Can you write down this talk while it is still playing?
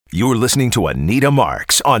You're listening to Anita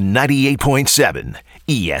Marks on 98.7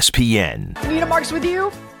 ESPN. Anita Marks with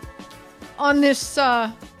you on this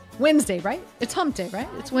Wednesday, right? It's hump day, right?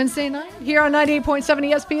 It's Wednesday night here on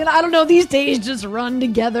 98.7 ESPN. I don't know, these days just run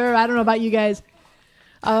together. I don't know about you guys.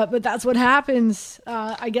 But that's what happens.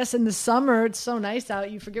 I guess in the summer, it's so nice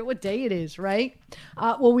out. You forget what day it is, right?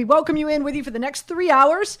 Well, we welcome you in with you for the next 3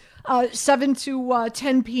 hours, 7 to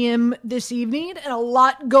 10 p.m. this evening, and a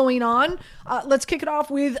lot going on. Let's kick it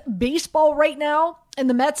off with baseball right now. And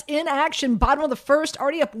the Mets in action, bottom of the first,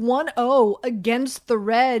 already up 1-0 against the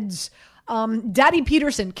Reds. Daddy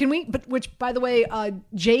Peterson, which, by the way,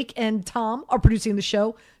 Jake and Tom are producing the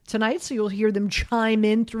show tonight, so you'll hear them chime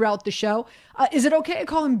in throughout the show. Is it okay to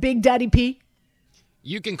call him Big Daddy P?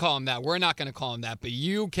 You can call him that. We're not going to call him that, but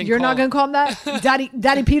you can. You're not going to call him that?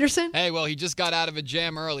 Daddy Peterson? Hey, well, he just got out of a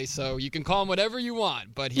jam early, so you can call him whatever you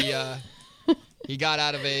want, but he got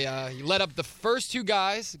out of he let up the first two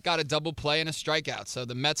guys, got a double play and a strikeout, so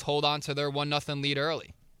the Mets hold on to their 1-0 lead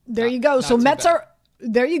early. There you go. So Mets are...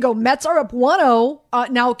 There you go. Mets are up 1-0.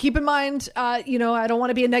 Now, keep in mind, I don't want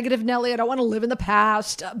to be a negative Nelly. I don't want to live in the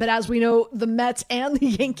past. But as we know, the Mets and the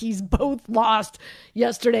Yankees both lost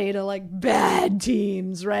yesterday to, bad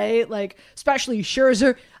teams, right? Especially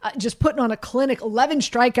Scherzer just putting on a clinic, 11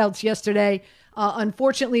 strikeouts yesterday.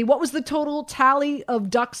 Unfortunately, what was the total tally of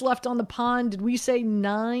ducks left on the pond? Did we say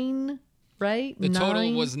 9? Right? The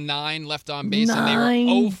total was 9 left on base, and they were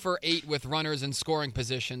 0 for 8 with runners in scoring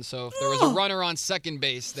position. So if there was a runner on second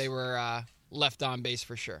base, they were left on base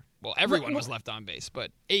for sure. Well, everyone was left on base, but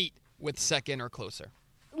 8 with second or closer.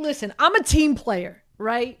 Listen, I'm a team player,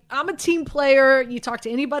 right? I'm a team player. You talk to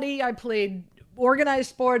anybody. I played organized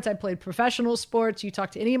sports. I played professional sports. You talk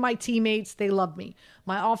to any of my teammates, they love me.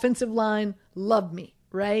 My offensive line loved me.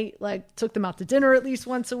 Right? Took them out to dinner at least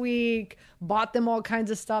once a week, bought them all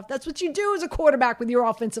kinds of stuff. That's what you do as a quarterback with your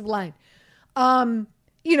offensive line. I'm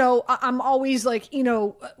always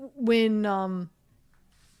when,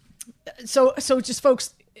 so just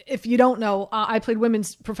folks, if you don't know, I played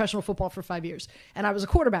women's professional football for 5 years and I was a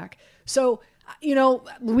quarterback. So,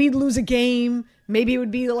 we'd lose a game. Maybe it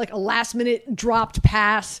would be a last minute dropped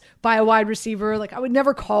pass by a wide receiver. I would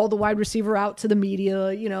never call the wide receiver out to the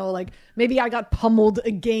media, maybe I got pummeled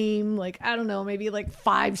a game. I don't know, maybe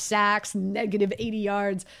 5 sacks, negative 80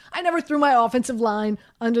 yards. I never threw my offensive line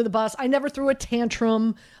under the bus. I never threw a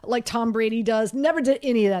tantrum like Tom Brady does. Never did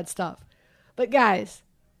any of that stuff. But guys,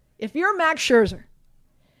 if you're Max Scherzer,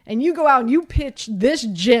 and you go out and you pitch this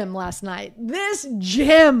gem last night, this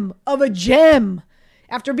gem of a gem,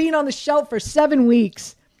 after being on the shelf for 7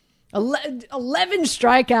 weeks, 11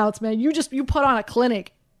 strikeouts, man, you put on a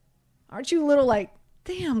clinic. Aren't you a little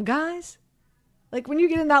damn, guys? When you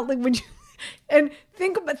get in that, and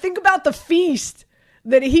think about the feast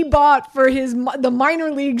that he bought for the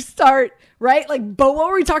minor league start, right? What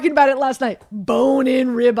were we talking about it last night? Bone-in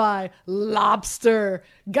ribeye, lobster,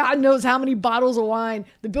 God knows how many bottles of wine.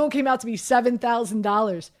 The bill came out to be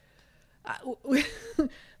 $7,000.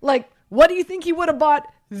 What do you think he would have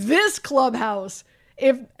bought this clubhouse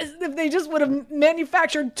if they just would have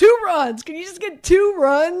manufactured 2 runs? Can you just get 2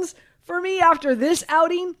 runs for me after this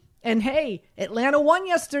outing? And hey, Atlanta won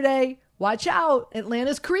yesterday. Watch out.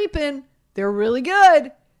 Atlanta's creeping. They're really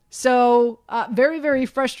good. So very, very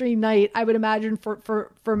frustrating night, I would imagine,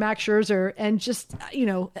 for Max Scherzer and just,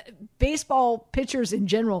 baseball pitchers in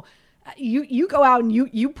general. You go out and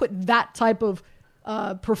you put that type of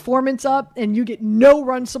performance up and you get no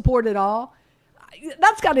run support at all.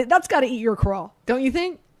 That's got to eat your crawl, don't you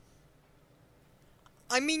think?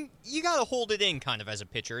 I mean, you got to hold it in kind of as a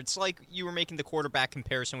pitcher. It's like you were making the quarterback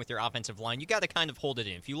comparison with your offensive line. You got to kind of hold it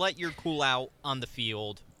in. If you let your cool out on the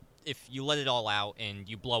field, if you let it all out and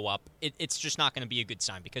you blow up, it's just not going to be a good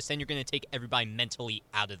sign because then you're going to take everybody mentally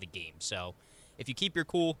out of the game. So if you keep your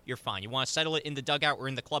cool, you're fine. You want to settle it in the dugout or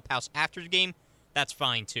in the clubhouse after the game, that's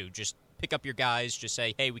fine too. Just pick up your guys. Just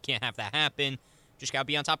say, hey, we can't have that happen. Just got to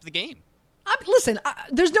be on top of the game. Listen,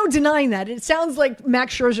 there's no denying that. It sounds like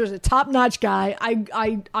Max Scherzer is a top-notch guy.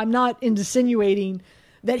 I'm not insinuating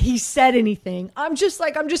that he said anything. I'm just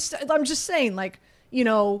saying,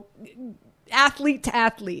 athlete to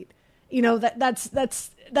athlete.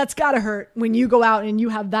 That's got to hurt when you go out and you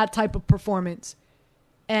have that type of performance.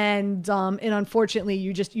 And unfortunately,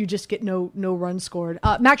 you just get no run scored.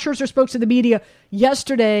 Max Scherzer spoke to the media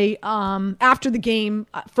yesterday after the game.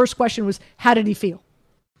 First question was, how did he feel?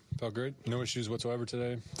 Felt great. No issues whatsoever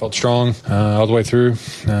today. Felt strong all the way through.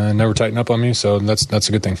 Never tightened up on me, so that's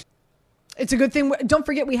a good thing. It's a good thing. Don't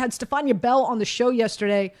forget, we had Stefania Bell on the show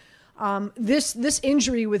yesterday. This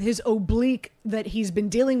injury with his oblique that he's been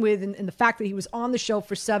dealing with and the fact that he was on the show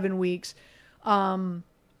for 7 weeks,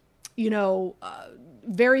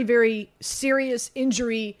 very, very serious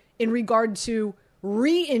injury in regard to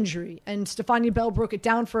re-injury. And Stefania Bell broke it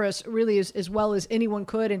down for us really as well as anyone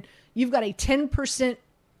could. And you've got a 10%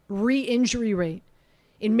 re-injury rate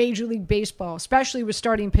in Major League Baseball, especially with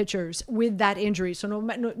starting pitchers with that injury. So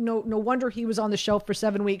no wonder he was on the shelf for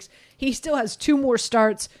 7 weeks. He still has 2 more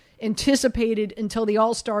starts anticipated until the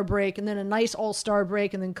All-Star break, and then a nice All-Star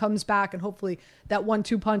break, and then comes back, and hopefully that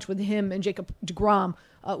 1-2 punch with him and Jacob deGrom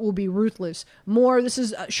will be ruthless. More, this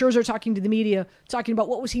is Scherzer talking to the media, talking about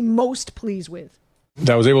what was he most pleased with.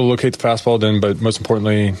 I was able to locate the fastball then, but most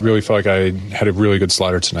importantly, really felt like I had a really good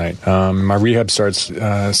slider tonight. My rehab starts,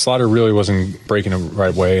 slider really wasn't breaking the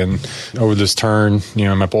right way, and over this turn,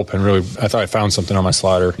 my bullpen really, I thought I found something on my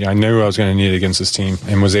slider. I knew I was going to need it against this team,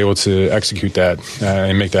 and was able to execute that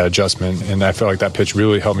and make that adjustment, and I felt like that pitch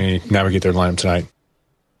really helped me navigate their lineup tonight.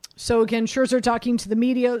 So again, Scherzer talking to the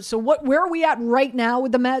media. So where are we at right now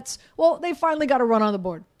with the Mets? Well, they finally got a run on the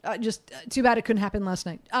board. Just too bad it couldn't happen last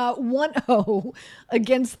night. 1-0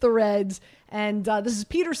 against the Reds. And this is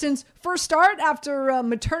Peterson's first start after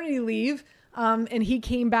maternity leave. And he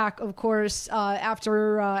came back, of course,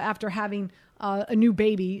 after having a new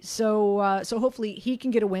baby. So hopefully he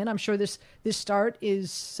can get a win. I'm sure this start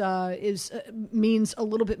is means a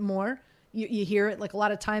little bit more. You hear it, like a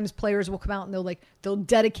lot of times players will come out and they'll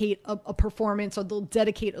dedicate a performance, or they'll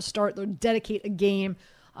dedicate a start, they'll dedicate a game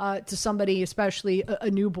to somebody, especially a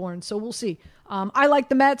newborn. So we'll see. I like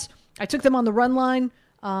the Mets. I took them on the run line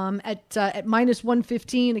at minus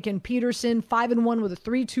 115. Again, Peterson 5-1 with a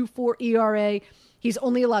 3.24 ERA. He's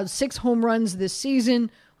only allowed 6 home runs this season.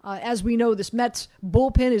 As we know, this Mets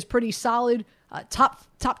bullpen is pretty solid. Top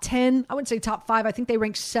 10, I wouldn't say top 5. I think they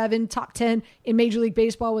rank 7, top 10 in Major League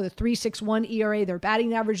Baseball with a 3.61 ERA. Their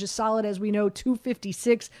batting average is solid, as we know,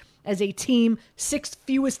 256 as a team. 6th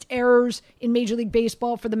fewest errors in Major League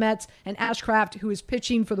Baseball for the Mets. And Ashcraft, who is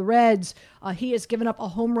pitching for the Reds, he has given up a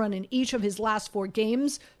home run in each of his last 4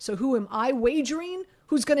 games. So who am I wagering?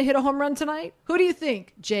 Who's going to hit a home run tonight? Who do you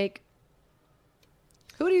think, Jake?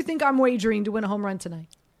 Who do you think I'm wagering to win a home run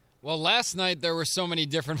tonight? Well, last night there were so many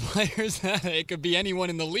different players that it could be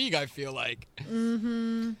anyone in the league, I feel like.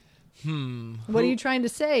 Mm-hmm. What are you trying to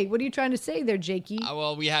say? What are you trying to say there, Jakey?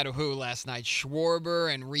 Well, we had who last night?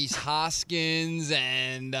 Schwarber and Rhys Hoskins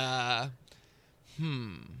and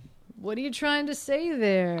What are you trying to say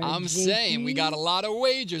there, I'm Jakey? saying we got a lot of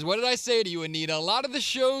wagers. What did I say to you, Anita? A lot of the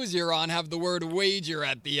shows you're on have the word wager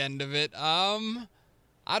at the end of it.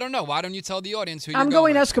 I don't know. Why don't you tell the audience who you're I'm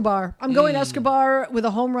going with? Escobar. I'm going Escobar with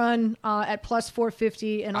a home run at plus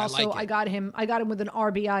 450, and also I got him with an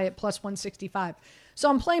RBI at plus 165. So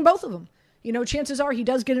I'm playing both of them. Chances are he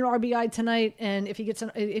does get an RBI tonight, and if he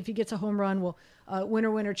gets a home run, well,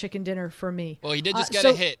 winner chicken dinner for me. Well, he did just get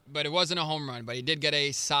a hit, but it wasn't a home run. But he did get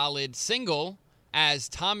a solid single as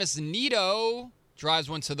Thomas Nito drives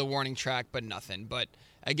one to the warning track, but nothing. But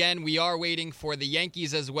again, we are waiting for the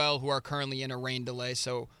Yankees as well, who are currently in a rain delay.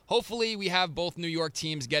 So hopefully we have both New York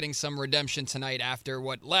teams getting some redemption tonight after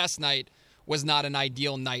what last night was not an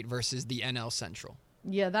ideal night versus the NL Central.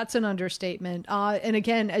 Yeah, that's an understatement. And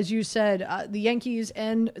again, as you said, the Yankees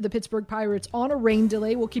and the Pittsburgh Pirates on a rain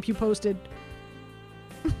delay. We'll keep you posted.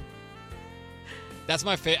 That's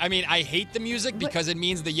my favorite. I mean, I hate the music because it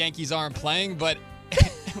means the Yankees aren't playing, but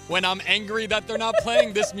when I'm angry that they're not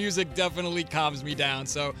playing, this music definitely calms me down.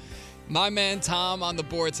 So my man Tom on the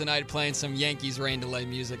board tonight playing some Yankees rain delay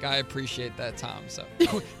music. I appreciate that, Tom. So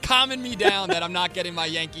calming me down that I'm not getting my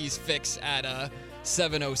Yankees fix at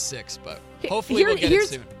 7:06, but hopefully we'll get it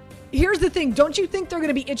soon. Here's the thing. Don't you think they're going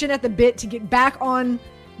to be itching at the bit to get back on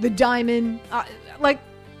the diamond?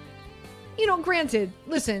 Granted,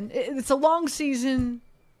 listen, it's a long season.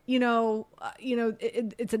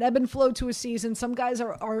 It's an ebb and flow to a season. Some guys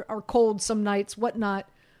are cold some nights, whatnot.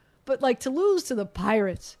 But to lose to the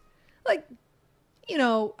Pirates, I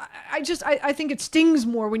think it stings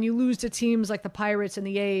more when you lose to teams like the Pirates and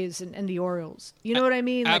the A's and the Orioles. You know what I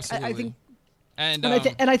mean? Absolutely. I think,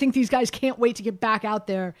 and I think these guys can't wait to get back out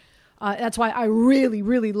there. That's why I really,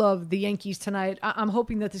 really love the Yankees tonight. I'm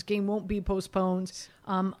hoping that this game won't be postponed.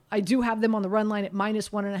 I do have them on the run line at minus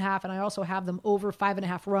 1.5, and I also have them over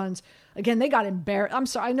 5.5 runs. Again, they got embarrassed. I'm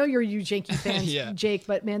sorry. I know you're a huge Yankee fan, yeah. Jake,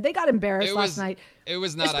 but man, they got embarrassed last night. It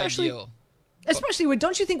was not ideal. Especially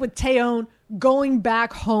don't you think with Tejon going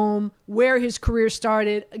back home where his career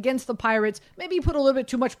started against the Pirates, maybe he put a little bit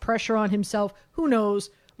too much pressure on himself. Who knows?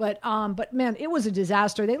 But man, it was a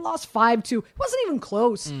disaster. They lost 5-2. It wasn't even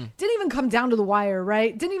close. Didn't even come down to the wire,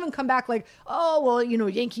 right? Didn't even come back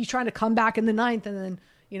Yankees trying to come back in the 9th, and then,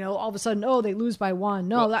 all of a sudden, they lose by 1.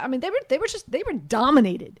 No, they were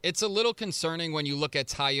dominated. It's a little concerning when you look at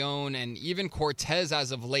Tyone and even Cortez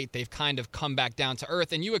as of late. They've kind of come back down to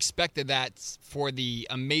earth, and you expected that for the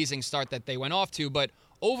amazing start that they went off to. But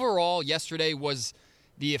overall, yesterday was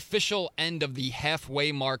the official end of the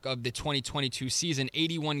halfway mark of the 2022 season,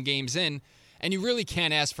 81 games in, and you really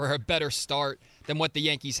can't ask for a better start than what the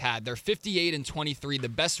Yankees had. They're 58-23, the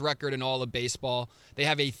best record in all of baseball. They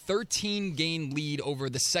have a 13-game lead over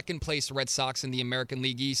the second-place Red Sox in the American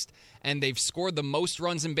League East, and they've scored the most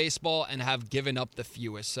runs in baseball and have given up the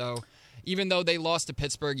fewest. So even though they lost to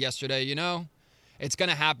Pittsburgh yesterday, it's going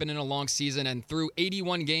to happen in a long season, and through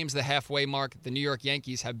 81 games, the halfway mark, the New York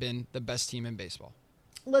Yankees have been the best team in baseball.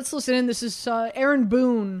 Let's listen in. This is Aaron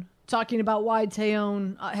Boone talking about why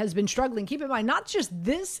Tyone has been struggling. Keep in mind, not just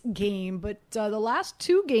this game, but the last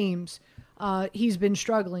 2 games he's been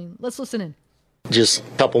struggling. Let's listen in. Just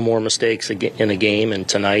a couple more mistakes in a game, and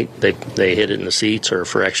tonight they hit it in the seats or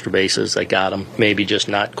for extra bases. They got them. Maybe just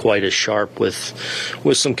not quite as sharp with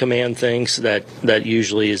some command things that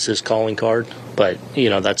usually is his calling card. But,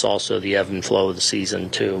 that's also the ebb and flow of the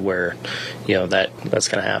season, too, where, that's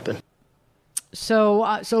going to happen.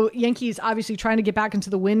 So Yankees obviously trying to get back into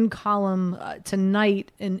the win column tonight,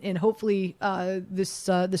 and hopefully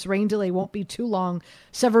this rain delay won't be too long.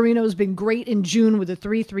 Severino's been great in June with a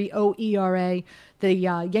 3.30 ERA. The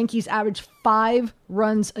Yankees averaged 5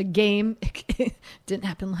 runs a game. It didn't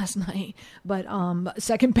happen last night, but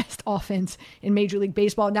second best offense in Major League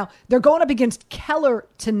Baseball. Now they're going up against Keller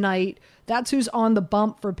tonight. That's who's on the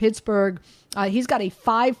bump for Pittsburgh. He's got a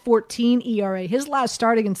 5.14 ERA. His last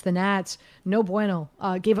start against the Nats, no bueno.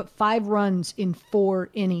 Gave up 5 runs in 4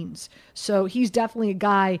 innings. So he's definitely a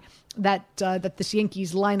guy that this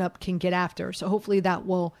Yankees lineup can get after. So hopefully that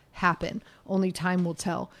will happen. Only time will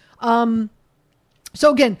tell.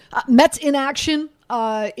 So again, Mets in action.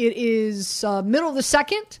 It is middle of the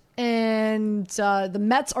second, and the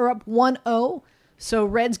Mets are up 1-0. So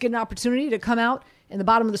Reds get an opportunity to come out in the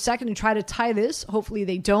bottom of the second and try to tie this. Hopefully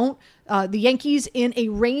they don't. The Yankees in a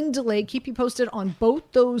rain delay. Keep you posted on both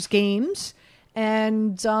those games.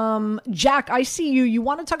 And Jack, I see you. You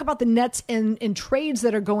want to talk about the Nets and trades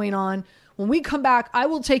that are going on. When we come back, I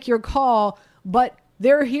will take your call. But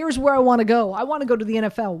here's where I want to go. I want to go to the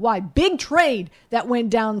NFL. Why? Big trade that went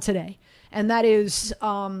down today. And that is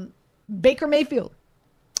Baker Mayfield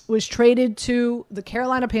was traded to the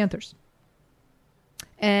Carolina Panthers.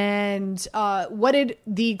 And what did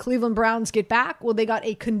the Cleveland Browns get back? Well, they got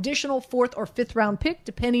a conditional 4th or 5th round pick,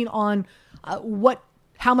 depending on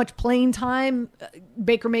how much playing time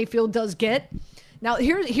Baker Mayfield does get. Now,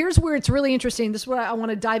 here's where it's really interesting. This is what I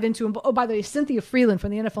want to dive into. And, by the way, Cynthia Freeland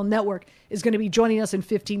from the NFL Network is going to be joining us in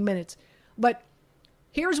 15 minutes. But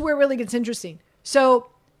here's where it really gets interesting.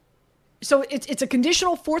 So it's a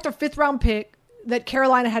conditional 4th or 5th round pick that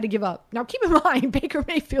Carolina had to give up. Now, keep in mind, Baker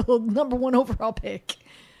Mayfield, number 1 overall pick.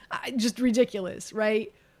 Just ridiculous,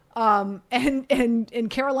 right? And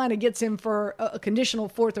Carolina gets him for a conditional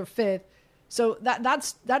 4th or 5th. So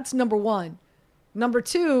that's number 1. Number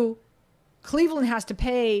 2, Cleveland has to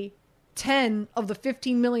pay 10 of the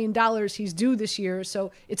 $15 million he's due this year.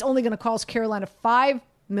 So it's only going to cost Carolina $5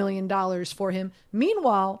 million for him.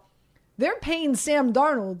 Meanwhile, they're paying Sam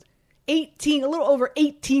Darnold a little over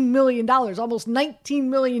 $18 million, almost $19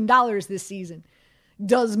 million this season.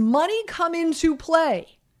 Does money come into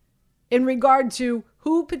play in regard to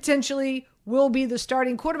who potentially will be the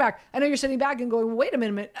starting quarterback? I know you're sitting back and going, wait a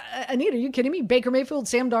minute, Anita, are you kidding me? Baker Mayfield,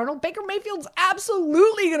 Sam Darnold? Baker Mayfield's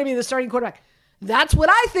absolutely going to be the starting quarterback. That's what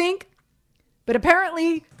I think. But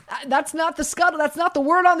apparently, that's not the scuttle. That's not the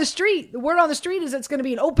word on the street. The word on the street is it's going to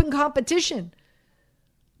be an open competition.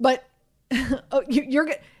 But you're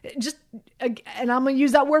just, and I'm going to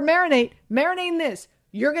use that word marinate. Marinating this.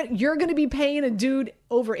 You're going to be paying a dude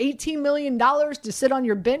over $18 million to sit on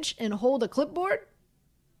your bench and hold a clipboard?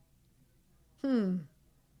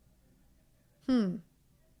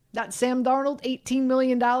 That Sam Darnold, $18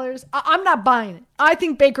 million? I'm not buying it. I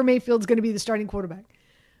think Baker Mayfield's going to be the starting quarterback.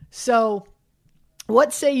 So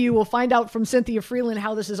what say you? We'll find out from Cynthia Freeland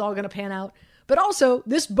how this is all going to pan out. But also,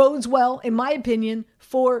 this bodes well, in my opinion,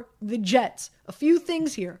 for the Jets. A few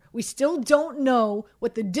things here. We still don't know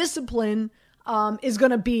what the discipline is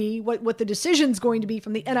going to be, what the decision's going to be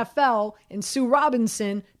from the NFL and Sue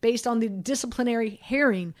Robinson based on the disciplinary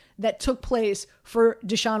hearing that took place for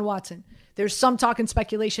Deshaun Watson. There's some talk and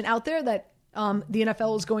speculation out there that the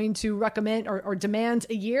NFL is going to recommend or demand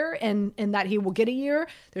a year and that he will get a year.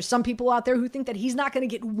 There's some people out there who think that he's not going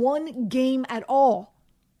to get 1 game at all.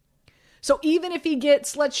 So even if he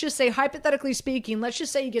gets, let's just say, hypothetically speaking, let's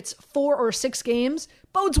just say he gets 4 or 6 games,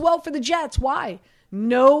 bodes well for the Jets. Why?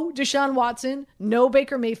 no Deshaun Watson, no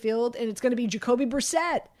Baker Mayfield, and it's going to be Jacoby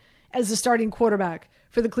Brissett as the starting quarterback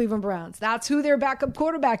for the Cleveland Browns. That's who their backup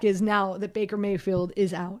quarterback is now that Baker Mayfield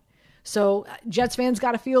is out. So Jets fans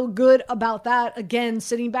got to feel good about that. Again,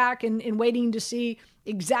 sitting back and waiting to see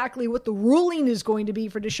exactly what the ruling is going to be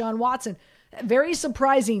for Deshaun Watson. Very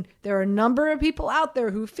surprising. There are a number of people out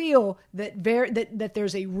there who feel that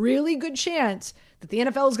there's a really good chance that the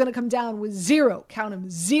NFL is going to come down with zero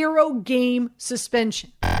game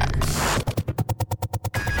suspension.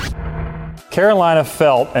 Carolina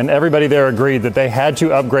felt, and everybody there agreed, that they had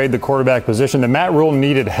to upgrade the quarterback position, that Matt Rule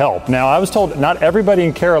needed help. Now, I was told not everybody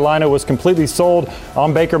in Carolina was completely sold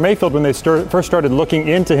on Baker Mayfield when they first started looking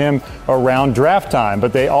into him around draft time,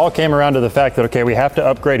 but they all came around to the fact that, okay, we have to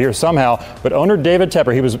upgrade here somehow. But owner David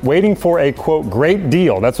Tepper, he was waiting for a, quote, great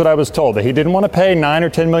deal. That's what I was told, that he didn't want to pay $9 or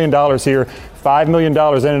 $10 million here. $5 million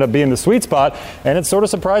ended up being the sweet spot, and it's sort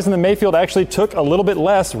of surprising that Mayfield actually took a little bit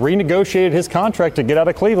less, renegotiated his contract to get out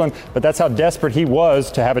of Cleveland, but that's how desperate he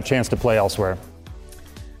was to have a chance to play elsewhere.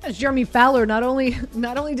 As Jeremy Fowler, not only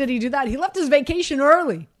did he do that, he left his vacation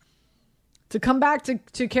early to come back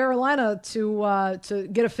to Carolina to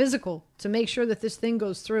get a physical, to make sure that this thing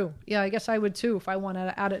goes through. Yeah, I guess I would too if I want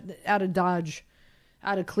out of Dodge,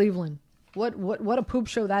 out of Cleveland. What a poop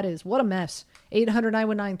show that is. What a mess.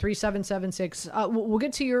 800-919-3776. We'll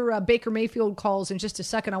get to your Baker Mayfield calls in just a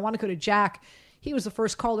second. I want to go to Jack. He was the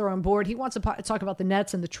first caller on board. He wants to talk about the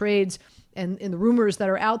Nets and the trades and the rumors that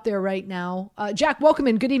are out there right now. Jack, welcome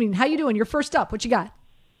in. Good evening. How you doing? You're first up. What you got?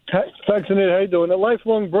 Thanks, Anita. How you doing? A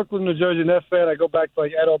lifelong Brooklyn, New Jersey Nets fan. I go back to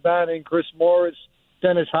like Ed O'Bannon, Chris Morris,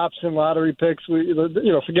 Dennis Hopson, lottery picks. Forget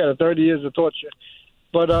it, 30 years of torture.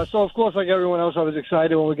 But so of course, like everyone else, I was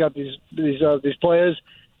excited when we got these players.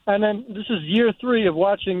 And then this is year 3 of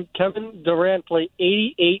watching Kevin Durant play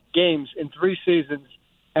 88 games in 3 seasons,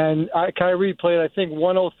 and Kyrie played, I think,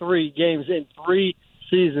 103 games in 3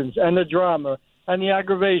 seasons, and the drama and the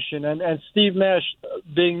aggravation, and Steve Nash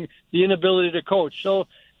being the inability to coach. So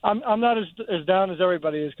I'm not as down as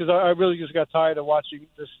everybody is, because I really just got tired of watching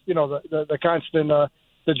this, the constant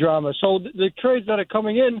the drama. So the trades that are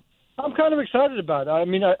coming in, I'm kind of excited about it. I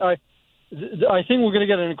mean, I think we're going to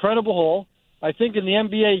get an incredible haul. I think in the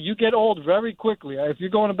NBA, you get old very quickly. If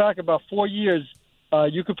you're going back about 4 years,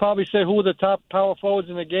 you could probably say who are the top power forwards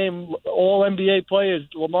in the game, all NBA players,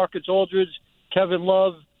 LaMarcus Aldridge, Kevin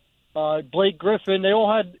Love, Blake Griffin. They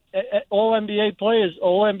all had all NBA players,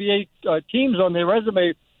 all NBA teams on their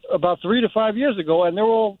resume about 3 to 5 years ago, and they're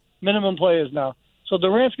all minimum players now. So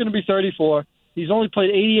Durant's going to be 34. He's only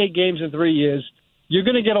played 88 games in 3 years. You're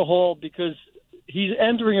going to get a haul because he's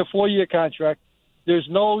entering a 4-year contract. There's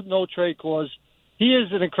no trade clause. He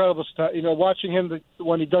is an incredible star. Watching him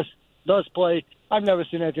when he does play, I've never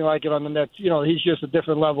seen anything like it on the Nets. He's just a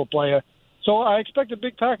different level player. So I expect a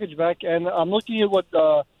big package back, and I'm looking at what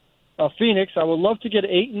Phoenix. I would love to get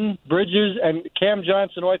Ayton, Bridges, and Cam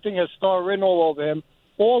Johnson, who I think has star written all over him,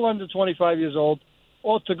 all under 25 years old,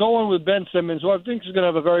 or to go in with Ben Simmons, who I think is going to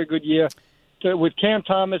have a very good year, with Cam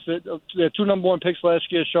Thomas, their 2 number 1 picks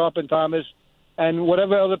last year, Sharp and Thomas. And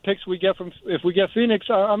whatever other picks we get if we get Phoenix,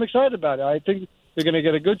 I'm excited about it. I think they're going to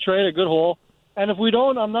get a good trade, a good haul. And if we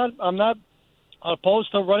don't, I'm not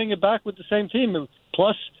opposed to running it back with the same team.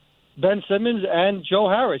 Plus Ben Simmons and Joe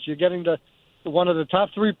Harris. You're getting one of the top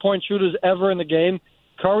 3-point shooters ever in the game.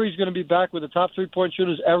 Curry's going to be back with the top 3-point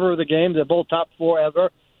shooters ever in the game. They're both top 4 ever.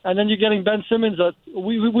 And then you're getting Ben Simmons.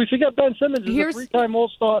 We forget Ben Simmons is a 3-time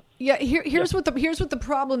All-Star. Yeah, here's what the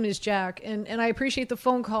problem is, Jack. And I appreciate the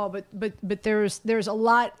phone call, but there's a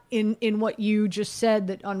lot in what you just said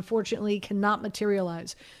that unfortunately cannot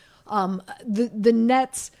materialize. The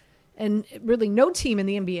Nets and really no team in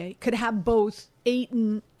the NBA could have both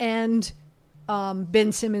Ayton and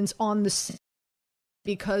Ben Simmons on the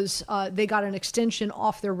because they got an extension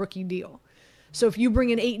off their rookie deal. So if you bring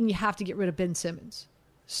in Ayton, you have to get rid of Ben Simmons.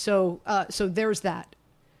 So there's that.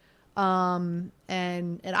 And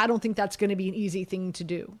I don't think that's going to be an easy thing to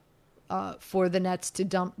do for the Nets to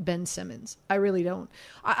dump Ben Simmons. I really don't.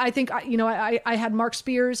 I think I had Mark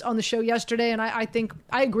Spears on the show yesterday, and I think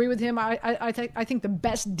I agree with him. I think the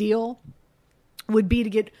best deal would be to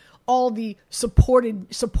get all the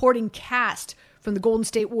supporting cast from the Golden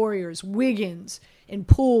State Warriors, Wiggins and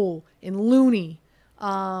Poole and Looney,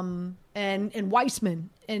 and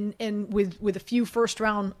Weissman, and with a few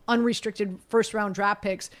unrestricted first round draft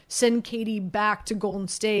picks, send KD back to Golden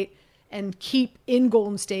State and keep in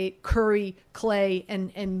Golden State Curry, Clay,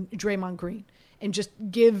 and Draymond Green, and just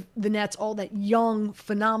give the Nets all that young,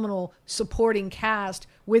 phenomenal supporting cast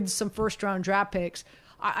with some first round draft picks.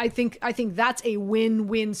 I think that's a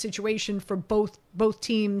win-win situation for both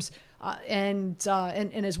teams. and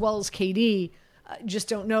as well as KD. Just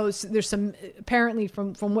don't know. So there's some, apparently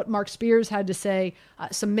from what Mark Spears had to say,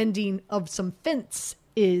 some mending of some fence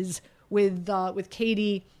is with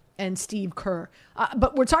KD and Steve Kerr.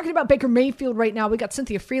 But we're talking about Baker Mayfield right now. We got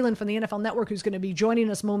Cynthia Freeland from the NFL Network who's going to be joining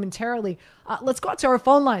us momentarily. Let's go out to our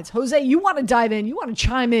phone lines. Jose, you want to dive in? You want to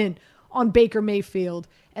chime in on Baker Mayfield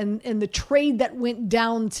and the trade that went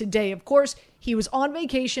down today? Of course, he was on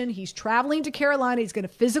vacation. He's traveling to Carolina. He's going to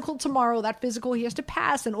physical tomorrow. That physical he has to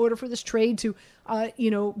pass in order for this trade to,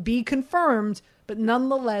 be confirmed. But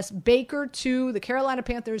nonetheless, Baker to the Carolina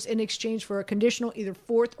Panthers in exchange for a conditional either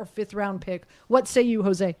 4th or 5th round pick. What say you,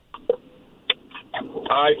 Jose?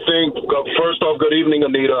 I think, first off, good evening,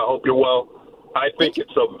 Anita. I hope you're well. I think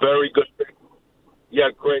it's a very good pick. Yeah,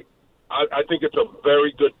 great. I think it's a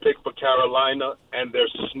very good pick for Carolina, and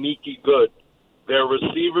they're sneaky good. Their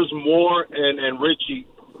receivers, Moore and Richie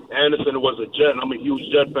Anderson, was a Jet. I'm a huge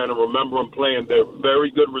Jet fan and remember him playing. They're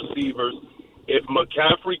very good receivers. If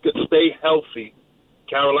McCaffrey could stay healthy,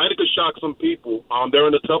 Carolina could shock some people. They're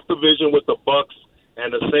in a tough division with the Bucks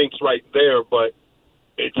and the Saints right there, but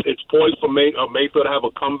it's poised for Mayfield to have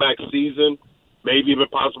a comeback season, maybe even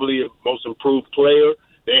possibly a most improved player.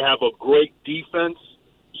 They have a great defense.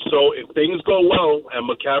 So if things go well and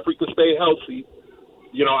McCaffrey could stay healthy,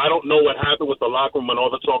 I don't know what happened with the locker room and all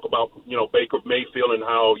the talk about, Baker Mayfield and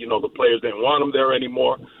how, the players didn't want him there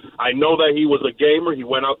anymore. I know that he was a gamer. He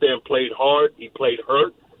went out there and played hard. He played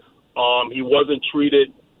hurt. He wasn't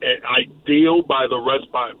treated ideal by the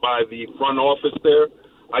front office there.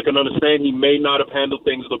 I can understand he may not have handled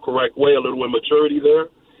things the correct way, a little immaturity there.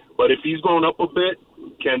 But if he's going up a bit,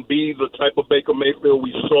 can be the type of Baker Mayfield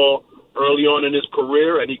we saw early on in his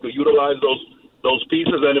career, and he could utilize those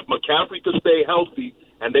pieces. And if McCaffrey could stay healthy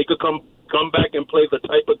and they could come back and play the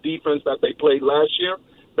type of defense that they played last year,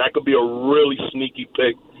 that could be a really sneaky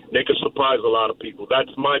pick. They could surprise a lot of people.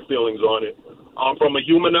 That's my feelings on it. From a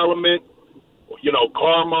human element,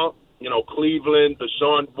 karma, Cleveland,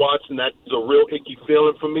 Deshaun Watson, that's a real icky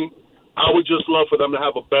feeling for me. I would just love for them to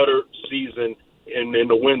have a better season in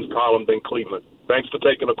the wins column than Cleveland. Thanks for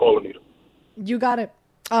taking the call, Anita. You got it.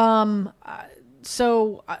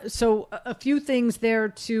 So a few things there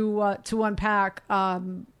to unpack.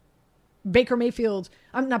 Baker Mayfield,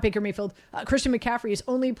 not Baker Mayfield. Christian McCaffrey has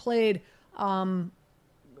only played.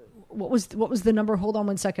 What was the number? Hold on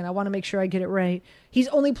one second. I want to make sure I get it right. He's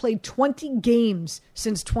only played 20 games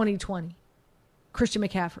since 2020. Christian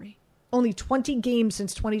McCaffrey. Only 20 games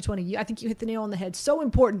since 2020. I think you hit the nail on the head. So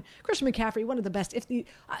important. Christian McCaffrey, one of the best, if the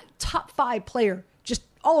top 5 player, just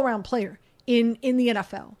all-around player in the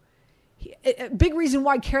NFL. A big reason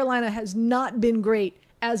why Carolina has not been great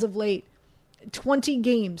as of late. 20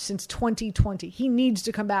 games since 2020. He needs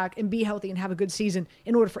to come back and be healthy and have a good season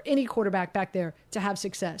in order for any quarterback back there to have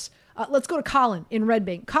success. Let's go to Colin in Red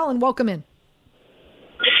Bank. Colin, welcome in.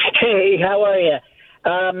 Hey, how are you?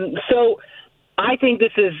 So I think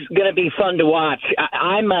this is going to be fun to watch.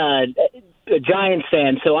 I'm a Giants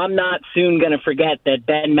fan, so I'm not soon going to forget that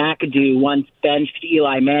Ben McAdoo once benched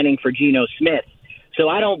Eli Manning for Geno Smith. So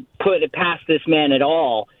I don't put it past this man at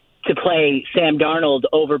all to play Sam Darnold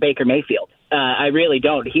over Baker Mayfield. I really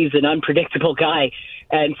don't. He's an unpredictable guy.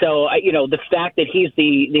 And so, the fact that he's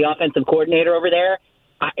the offensive coordinator over there,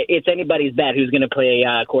 it's anybody's bet who's going to play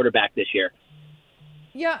quarterback this year.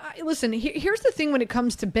 Yeah, listen, here's the thing when it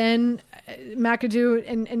comes to Ben McAdoo,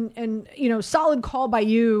 and solid call by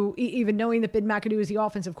you, even knowing that Ben McAdoo is the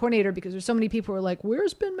offensive coordinator, because there's so many people who are like,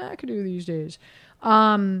 where's Ben McAdoo these days?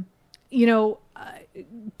 Ben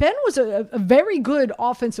was a very good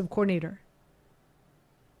offensive coordinator.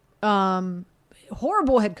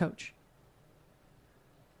 Horrible head coach,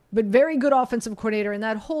 but very good offensive coordinator. And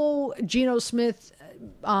that whole Geno Smith,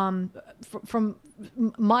 from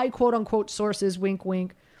my quote unquote sources, wink,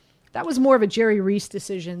 wink, that was more of a Jerry Reese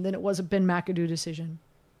decision than it was a Ben McAdoo decision.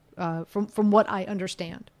 From what I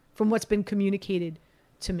understand, from what's been communicated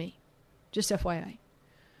to me, just FYI.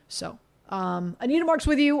 So, Anita Marks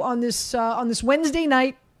with you on this Wednesday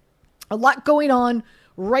night. A lot going on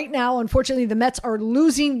right now. Unfortunately, the Mets are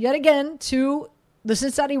losing yet again to the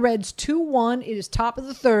Cincinnati Reds 2-1. It is top of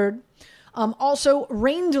the third. Also,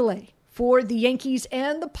 rain delay for the Yankees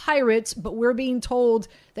and the Pirates, but we're being told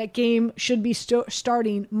that game should be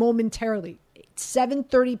starting momentarily.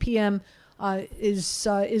 7:30 p.m. Is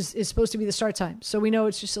supposed to be the start time. So we know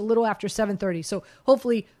it's just a little after 7:30. So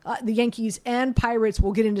hopefully the Yankees and Pirates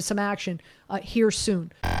will get into some action here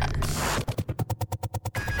soon.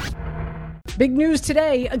 Big news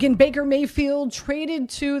today. Again, Baker Mayfield traded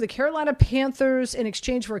to the Carolina Panthers in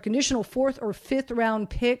exchange for a conditional 4th or 5th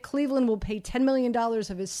round pick. Cleveland will pay $10 million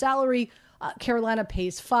of his salary Carolina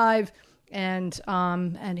pays 5. And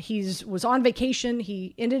he was on vacation.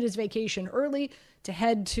 He ended his vacation early to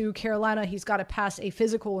head to Carolina. He's got to pass a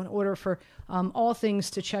physical in order for all things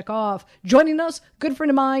to check off. Joining us, good friend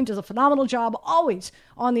of mine, does a phenomenal job always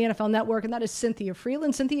on the NFL Network, and that is Cynthia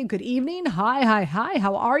Freeland. Cynthia, good evening. Hi.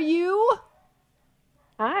 How are you?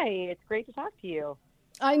 Hi, it's great to talk to you.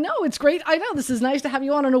 I know, it's great. I know, this is nice to have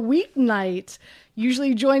you on a weeknight. Usually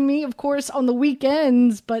you join me, of course, on the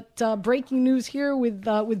weekends, but breaking news here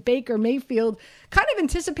with Baker Mayfield. Kind of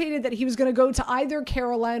anticipated that he was going to go to either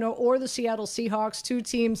Carolina or the Seattle Seahawks, two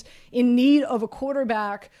teams in need of a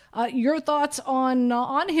quarterback. Your thoughts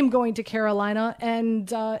on him going to Carolina,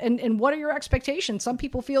 and what are your expectations? Some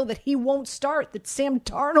people feel that he won't start, that Sam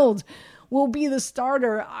Darnold will be the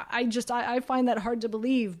starter. I find that hard to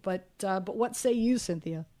believe, but what say you,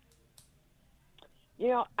 Cynthia? You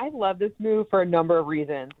know, I love this move for a number of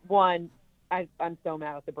reasons. One, I'm so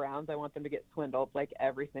mad at the Browns. I want them to get swindled like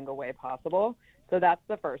every single way possible. So that's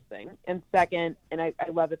the first thing. And second, and I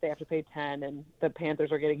love that they have to pay 10 and the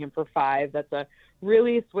Panthers are getting him for 5. That's a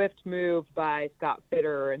really swift move by Scott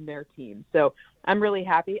Fitterer and their team. So I'm really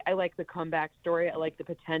happy. I like the comeback story. I like the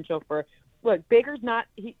potential for, look, Baker's not,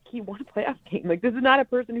 he won a playoff game. Like, this is not a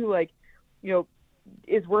person who, like, you know,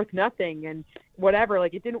 is worth nothing and whatever.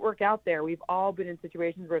 Like, it didn't work out there. We've all been in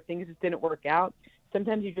situations where things just didn't work out.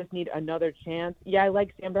 Sometimes you just need another chance. Yeah, I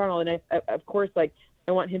like Sam Darnold, and I of course, like,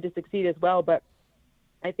 I want him to succeed as well. But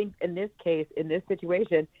I think in this case, in this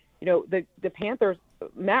situation, you know, the Panthers,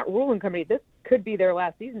 Matt Rule and company, this could be their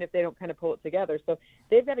last season if they don't kind of pull it together. So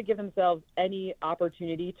they've got to give themselves any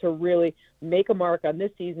opportunity to really make a mark on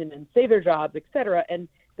this season and save their jobs, et cetera. And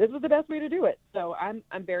this was the best way to do it. So I'm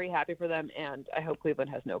very happy for them, and I hope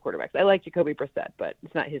Cleveland has no quarterbacks. I like Jacoby Brissett, but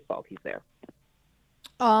it's not his fault he's there.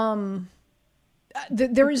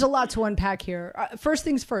 There is a lot to unpack here. First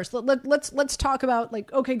things first, let's talk about,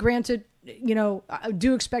 like, okay, granted, you know, I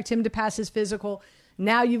do expect him to pass his physical.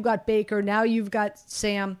 Now you've got Baker. Now you've got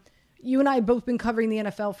Sam. You and I have both been covering the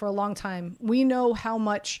NFL for a long time. We know how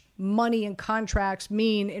much money and contracts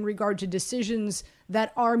mean in regard to decisions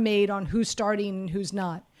that are made on who's starting and who's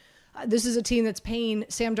not. This is a team that's paying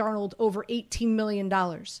Sam Darnold over $18 million.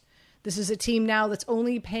 This is a team now that's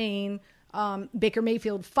only paying Baker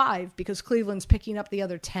Mayfield 5 because Cleveland's picking up the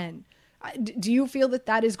other 10. Do you feel that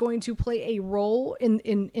that is going to play a role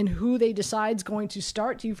in who they decide is going to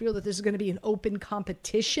start? Do you feel that this is going to be an open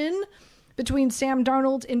competition between Sam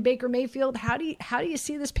Darnold and Baker Mayfield? How do you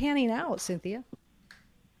see this panning out, Cynthia?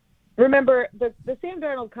 Remember, the Sam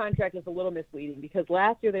Darnold contract is a little misleading because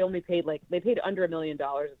last year they only paid under $1 million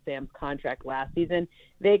of Sam's contract last season.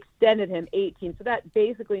 They extended him 18, so that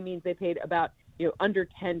basically means they paid about, you know, under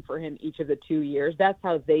 10 for him each of the 2 years. That's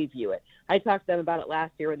how they view it. I talked to them about it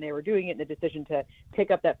last year when they were doing it in the decision to pick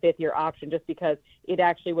up that 5th-year option, just because it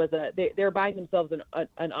actually was they're buying themselves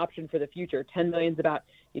an option for the future. $10 million is about,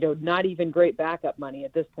 you know, not even great backup money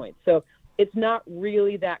at this point. So it's not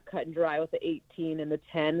really that cut and dry with the 18 and the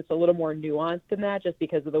 10. It's a little more nuanced than that, just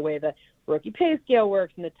because of the way the rookie pay scale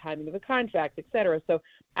works and the timing of the contracts, et cetera. So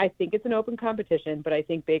I think it's an open competition, but I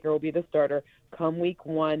think Baker will be the starter come week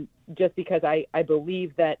 1, just because I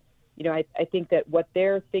believe that, you know, I think that what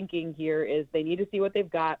they're thinking here is they need to see what they've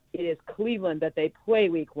got. It is Cleveland that they play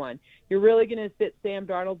week 1. You're really going to sit Sam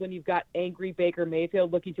Darnold when you've got angry Baker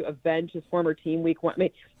Mayfield looking to avenge his former team week 1.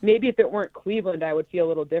 Maybe if it weren't Cleveland, I would feel a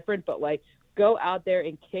little different, but, like, go out there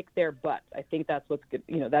and kick their butts. I think that's what's good.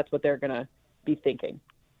 You know, that's what they're going to be thinking.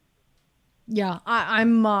 Yeah,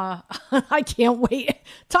 I'm. I can't wait.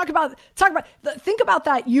 Think about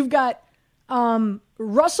that. You've got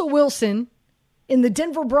Russell Wilson in the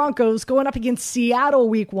Denver Broncos going up against Seattle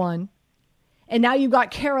week 1, and now you've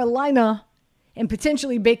got Carolina and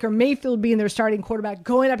potentially Baker Mayfield being their starting quarterback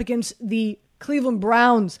going up against the Cleveland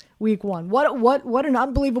Browns week 1. What an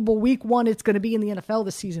unbelievable week 1 it's going to be in the NFL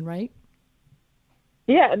this season, right?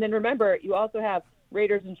 Yeah, and then remember, you also have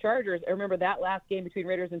Raiders and Chargers. I remember that last game between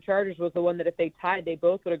Raiders and Chargers was the one that if they tied, they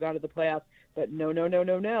both would have gone to the playoffs. But no,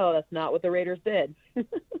 that's not what the Raiders did. We've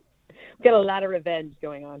got a lot of revenge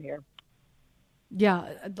going on here. Yeah,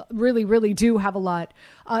 really, really do have a lot.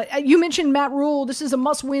 You mentioned Matt Rule. This is a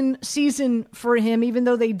must-win season for him, even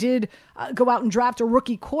though they did go out and draft a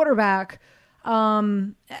rookie quarterback.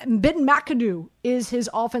 Ben McAdoo is his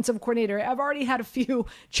offensive coordinator. I've already had a few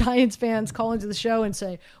Giants fans call into the show and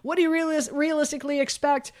say, what do you realistically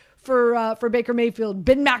expect for Baker Mayfield?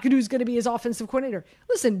 Ben McAdoo is going to be his offensive coordinator.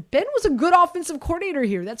 Listen, Ben was a good offensive coordinator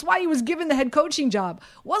here. That's why he was given the head coaching job.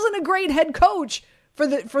 Wasn't a great head coach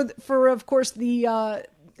for of course the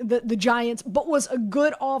the Giants, but was a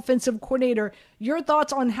good offensive coordinator. Your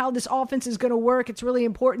thoughts on how this offense is going to work? It's really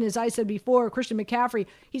important. As I said before, Christian McCaffrey,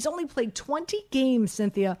 he's only played 20 games,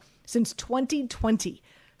 Cynthia, since 2020.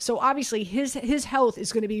 So obviously his health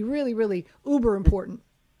is going to be really, really uber important.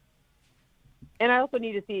 And I also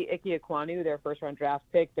need to see Ike Ekwonu, their first-round draft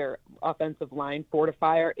pick, their offensive line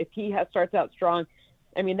fortifier. If he starts out strong,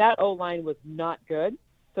 I mean, that O-line was not good.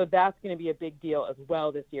 So that's going to be a big deal as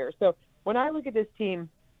well this year. So when I look at this team,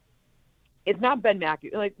 it's not Ben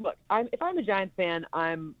McAdoo. Like, look, if I'm a Giants fan,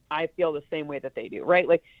 I feel the same way that they do, right?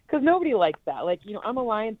 Like, because nobody likes that. Like, I'm a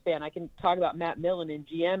Lions fan. I can talk about Matt Millen and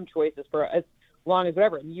GM choices for as long as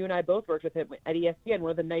whatever. And you and I both worked with him at ESPN, one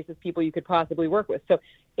of the nicest people you could possibly work with. So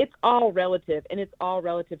it's all relative, and it's all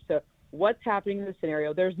relative to what's happening in the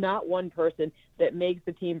scenario. There's not one person that makes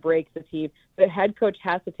the team, breaks the team. The head coach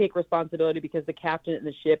has to take responsibility because the captain in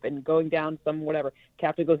the ship and going down whatever,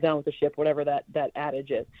 captain goes down with the ship, whatever that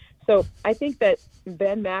adage is. So I think that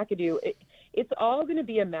Ben McAdoo, it's all going to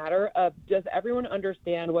be a matter of, does everyone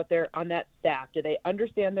understand what they're on that staff? Do they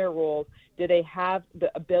understand their roles? Do they have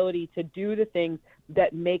the ability to do the things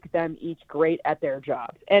that make them each great at their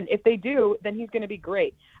jobs? And if they do, then he's going to be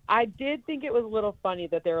great. I did think it was a little funny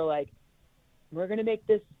that they were like, we're going to make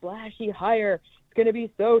this splashy hire. It's going to be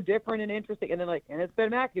so different and interesting. And then and it's Ben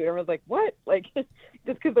McAdoo. And everyone's like, what? Like, just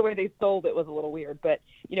because the way they sold it was a little weird. But,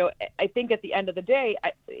 I think at the end of the day,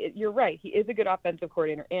 you're right. He is a good offensive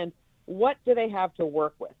coordinator. And what do they have to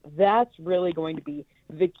work with? That's really going to be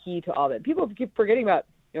the key to all that. People keep forgetting about,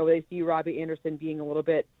 they see Robbie Anderson being a little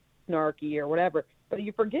bit snarky or whatever. But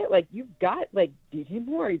you forget, you've got, DJ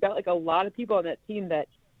Moore. You've got, a lot of people on that team that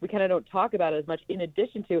we kind of don't talk about as much, in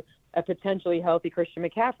addition to a potentially healthy Christian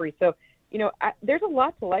McCaffrey. So, there's a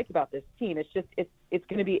lot to like about this team. It's just, it's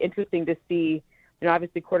going to be interesting to see.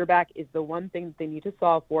 Obviously quarterback is the one thing that they need to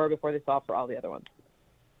solve for before they solve for all the other ones.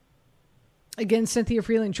 Again, Cynthia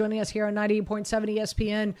Freeland joining us here on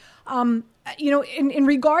 98.7 ESPN. In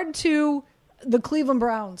regard to the Cleveland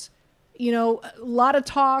Browns, a lot of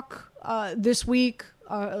talk this week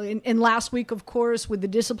and last week, of course, with the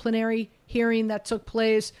disciplinary hearing that took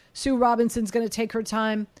place. Sue Robinson's going to take her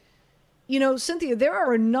time. Cynthia, there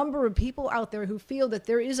are a number of people out there who feel that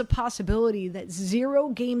there is a possibility that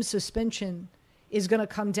 0-game suspension is going to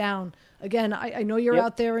come down. Again, I know you're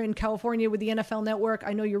out there in California with the NFL Network.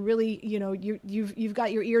 I know you're really, you've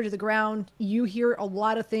got your ear to the ground. You hear a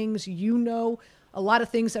lot of things. A lot of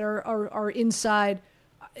things that are inside.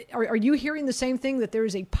 Are you hearing the same thing, that there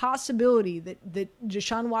is a possibility that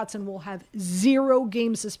Deshaun Watson will have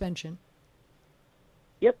 0-game suspension?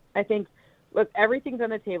 Yep. I think, look, everything's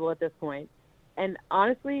on the table at this point. And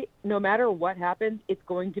honestly, no matter what happens, it's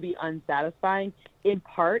going to be unsatisfying in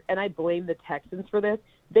part. And I blame the Texans for this.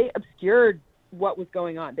 They obscured what was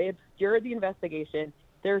going on. They obscured the investigation.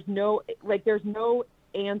 There's no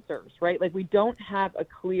answers, right? We don't have a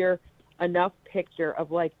clear enough picture of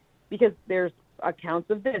because there's accounts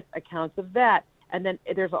of this, accounts of that. And then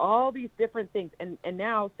there's all these different things. And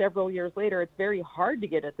now, several years later, it's very hard to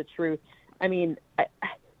get at the truth. I mean,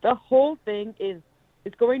 the whole thing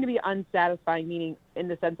it's going to be unsatisfying, meaning in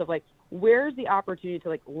the sense of where's the opportunity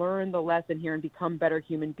to learn the lesson here and become better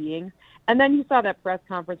human beings? And then you saw that press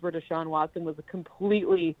conference where Deshaun Watson was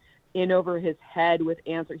completely in over his head with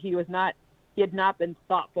answers. He had not been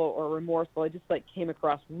thoughtful or remorseful. It just came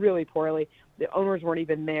across really poorly. The owners weren't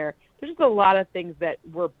even there. There's just a lot of things that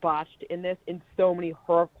were botched in this in so many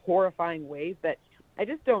horrifying ways that I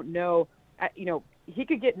just don't know. He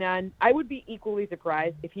could get none. I would be equally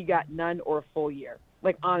surprised if he got none or a full year.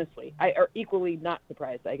 Honestly, or equally not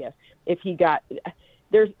surprised, I guess, if he got.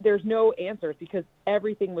 There's no answers because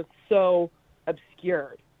everything was so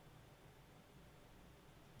obscured.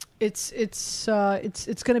 It's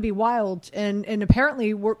going to be wild, and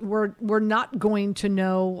apparently we're not going to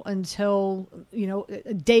know until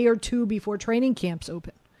a day or two before training camps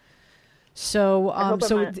open. So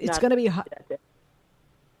it's going to be hot.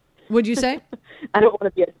 What'd you say? I don't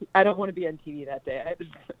want to be on TV that day. I have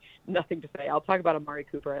nothing to say. I'll talk about Amari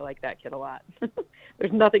Cooper. I like that kid a lot.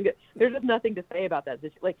 There's just nothing to say about that.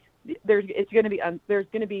 There's going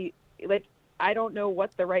to be I don't know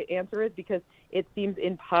what the right answer is because it seems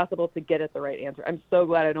impossible to get at the right answer. I'm so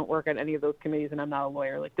glad I don't work on any of those committees and I'm not a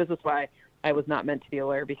lawyer. This is why I was not meant to be a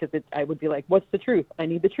lawyer, because I would be what's the truth? I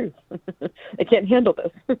need the truth. I can't handle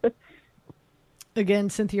this. Again,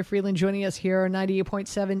 Cynthia Freeland joining us here on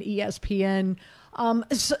 98.7 ESPN.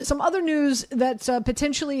 Some other news that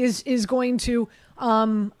potentially is going to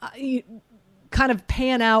kind of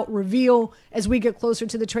pan out, reveal as we get closer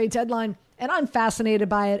to the trade deadline. And I'm fascinated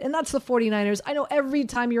by it. And that's the 49ers. I know every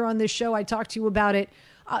time you're on this show, I talk to you about it.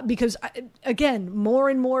 Because, again, more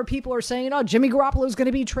and more people are saying, oh, Jimmy Garoppolo is going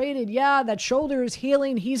to be traded. Yeah, that shoulder is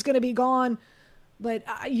healing. He's going to be gone. But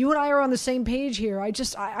you and I are on the same page here.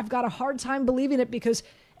 I've got a hard time believing it because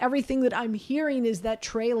everything that I'm hearing is that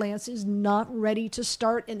Trey Lance is not ready to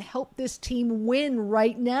start and help this team win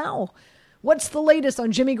right now. What's the latest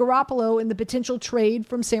on Jimmy Garoppolo and the potential trade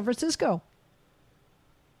from San Francisco?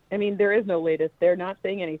 I mean, there is no latest. They're not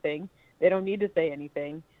saying anything. They don't need to say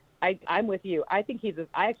anything. I'm with you. I think he's a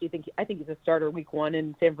starter week 1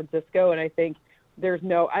 in San Francisco, and I think there's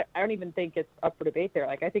I don't even think it's up for debate there.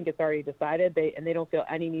 Like, I think it's already decided. They don't feel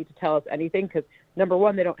any need to tell us anything because, number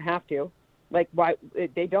one, they don't have to. Like, why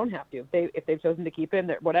they don't have to. If they've chosen to keep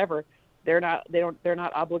him, whatever, they're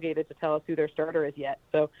not obligated to tell us who their starter is yet.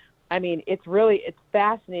 So, I mean, it's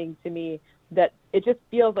fascinating to me that it just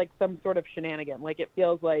feels like some sort of shenanigan. Like, it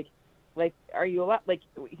feels like are you allowed? Like,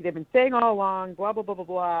 they've been saying all along, blah blah blah blah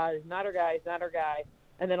blah. He's not our guy.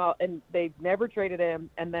 And they never traded him.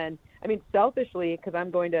 And then, I mean, selfishly, because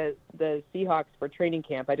I'm going to the Seahawks for training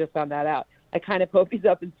camp, I just found that out. I kind of hope he's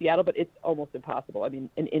up in Seattle, but it's almost impossible. I mean,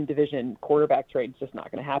 an in-division quarterback trade is just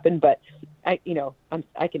not going to happen. But a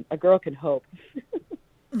girl can hope.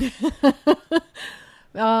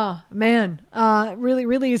 Man,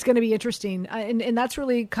 really is going to be interesting. And that's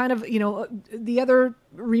really kind of, the other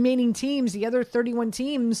remaining teams, the other 31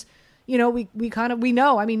 teams, we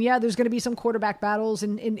know. I mean, yeah, there's going to be some quarterback battles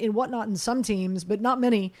and whatnot in some teams, but not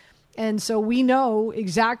many. And so we know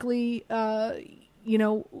exactly,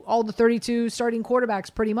 all the 32 starting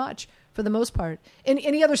quarterbacks pretty much for the most part. And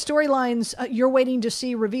any other storylines you're waiting to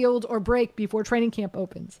see revealed or break before training camp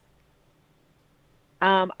opens?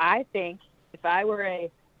 I think if I were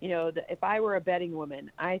a betting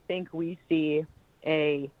woman, I think we see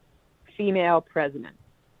a female president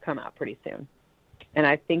come out pretty soon. And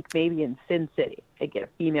I think maybe in Sin City, they get a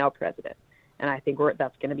female president. And I think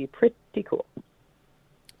that's going to be pretty cool.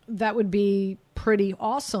 That would be pretty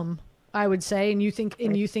awesome, I would say. And you think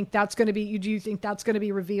that's going to be? Do you think that's going to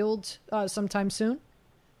be revealed sometime soon?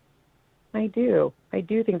 I do. I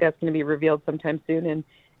do think that's going to be revealed sometime soon. And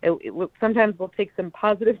sometimes we'll take some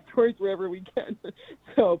positive stories wherever we can.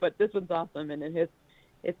 But this one's awesome, and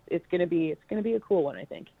it's going to be a cool one, I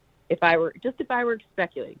think. If I were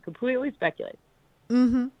speculating, completely speculating.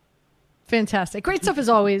 Mm-hmm. Fantastic. Great stuff as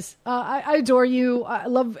always. I adore you. I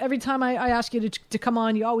love every time I ask you to come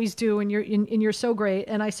on. You always do, and you're so great.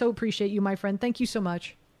 And I so appreciate you, my friend. Thank you so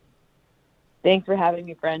much. Thanks for having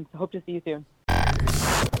me, friend. Hope to see you soon.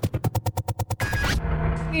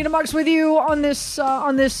 Anita Marks with you on this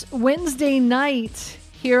Wednesday night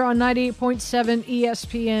here on 98.7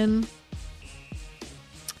 ESPN.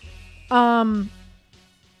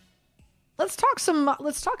 Let's talk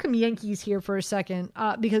some Yankees here for a second,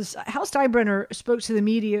 because Hal Steinbrenner spoke to the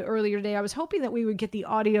media earlier today. I was hoping that we would get the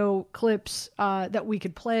audio clips that we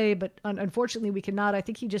could play, but unfortunately we could not. I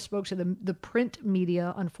think he just spoke to the print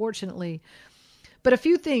media, unfortunately. But a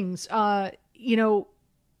few things,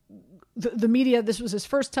 the media, this was his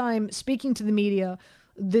first time speaking to the media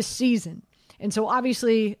this season. And so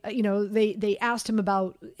obviously, they asked him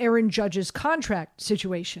about Aaron Judge's contract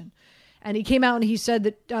situation. And he came out and he said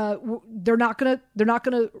that they're not gonna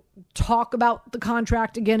talk about the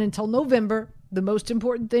contract again until November. The most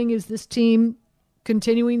important thing is this team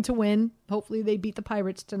continuing to win. Hopefully they beat the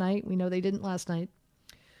Pirates tonight. We know they didn't last night.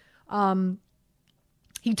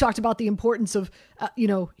 He talked about the importance of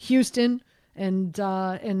Houston and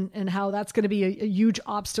how that's going to be a huge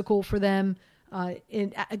obstacle for them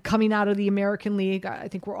in coming out of the American League. I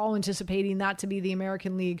think we're all anticipating that to be the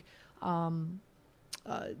American League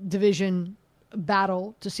division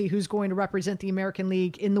battle to see who's going to represent the American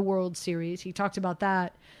League in the World Series. He talked about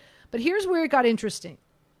that. But here's where it got interesting.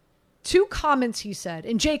 2 comments he said.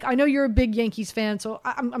 And Jake, I know you're a big Yankees fan, so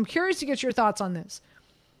I'm curious to get your thoughts on this.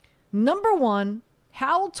 Number one,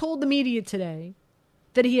 Hal told the media today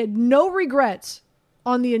that he had no regrets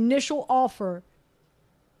on the initial offer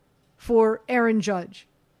for Aaron Judge,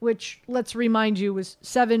 which, let's remind you, was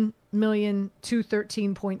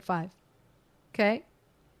 $7,213,500. Okay.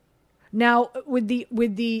 Now, with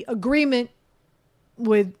the agreement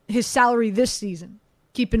with his salary this season,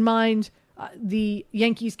 keep in mind the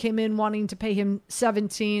Yankees came in wanting to pay him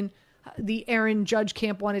 $17. The Aaron Judge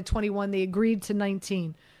camp wanted $21. They agreed to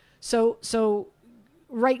 $19. So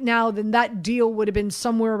right now, then that deal would have been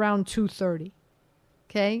somewhere around $230.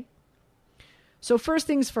 Okay. So first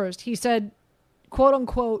things first, he said, quote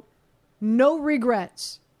unquote, no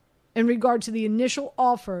regrets in regard to the initial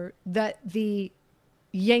offer that the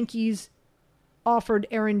Yankees offered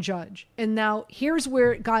Aaron Judge. And now here's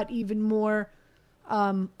where it got even more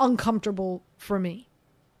uncomfortable for me.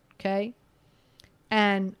 Okay.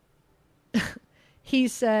 And he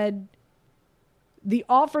said the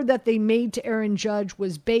offer that they made to Aaron Judge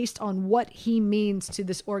was based on what he means to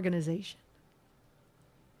this organization.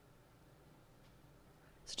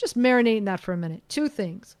 So just marinating that for a minute. Two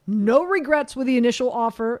things. No regrets with the initial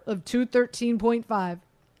offer of 213.5.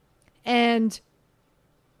 And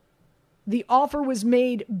the offer was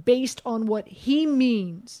made based on what he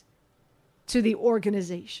means to the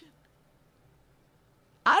organization.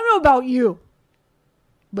 I don't know about you,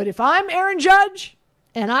 but if I'm Aaron Judge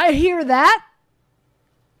and I hear that,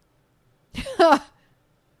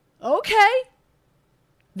 okay,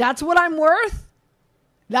 that's what I'm worth.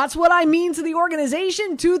 That's what I mean to the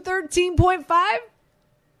organization, 213.5.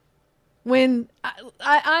 When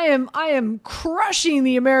I am crushing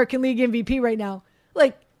the American League MVP right now.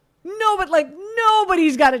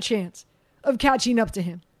 Nobody's got a chance of catching up to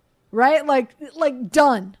him. Right? Like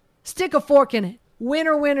done. Stick a fork in it.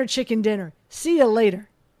 Winner, chicken dinner. See you later.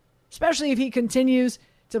 Especially if he continues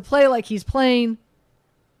to play like he's playing.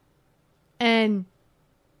 And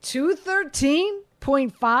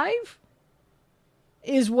 213.5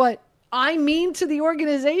 is what I mean to the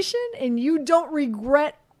organization, and you don't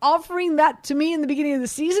regret offering that to me in the beginning of the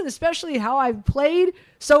season, especially how I've played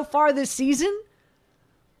so far this season.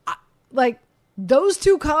 Those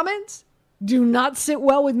two comments do not sit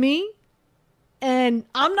well with me, and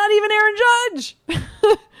I'm not even Aaron Judge.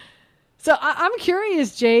 So I'm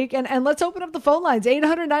curious, Jake, and let's open up the phone lines,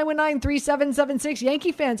 800-919-3776.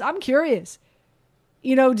 Yankee fans, I'm curious.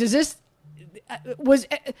 Does this,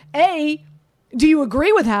 A, do you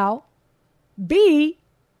agree with Hal? B,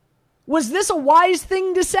 was this a wise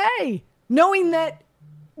thing to say? Knowing that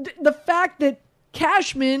the fact that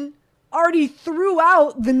Cashman already threw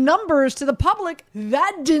out the numbers to the public,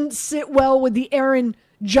 that didn't sit well with the Aaron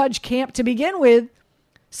Judge camp to begin with.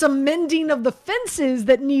 Some mending of the fences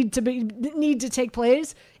that need to take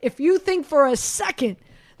place. If you think for a second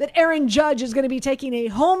that Aaron Judge is going to be taking a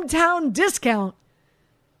hometown discount,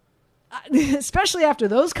 especially after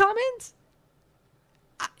those comments,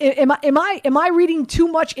 am I reading too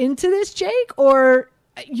much into this, Jake, or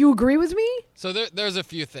you agree with me? So there's a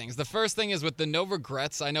few things. The first thing is with the no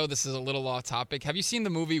regrets. I know this is a little off topic. Have you seen the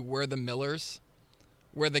movie We're the Millers,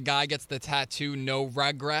 where the guy gets the tattoo no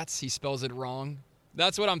regrets? He spells it wrong.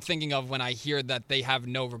 That's what I'm thinking of when I hear that they have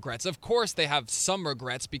no regrets. Of course they have some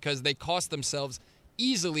regrets because they cost themselves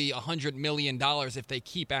easily $100 million if they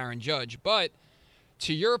keep Aaron Judge. But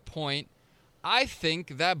to your point, I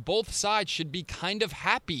think that both sides should be kind of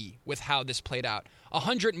happy with how this played out.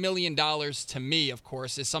 $100 million to me, of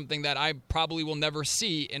course, is something that I probably will never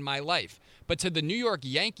see in my life. But to the New York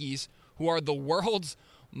Yankees, who are the world's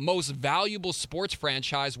most valuable sports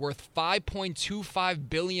franchise worth $5.25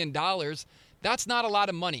 billion, that's not a lot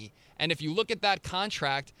of money. And if you look at that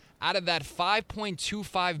contract, out of that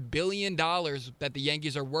 $5.25 billion that the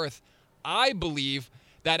Yankees are worth, I believe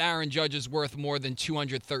that Aaron Judge is worth more than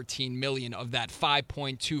 $213 million of that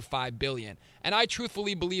 $5.25 billion. And I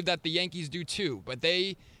truthfully believe that the Yankees do too, but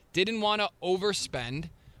they didn't want to overspend,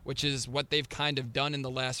 which is what they've kind of done in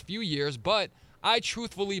the last few years. But I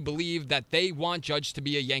truthfully believe that they want Judge to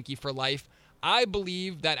be a Yankee for life. I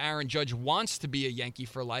believe that Aaron Judge wants to be a Yankee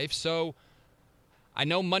for life. So I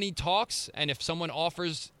know money talks, and if someone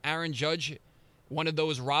offers Aaron Judge one of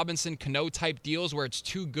those Robinson Cano type deals where it's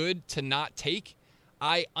too good to not take,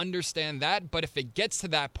 I understand that. But if it gets to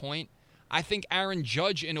that point, I think Aaron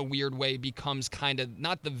Judge in a weird way becomes kind of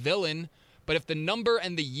not the villain, but if the number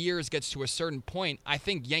and the years gets to a certain point, I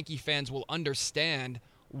think Yankee fans will understand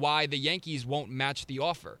why the Yankees won't match the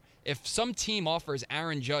offer. If some team offers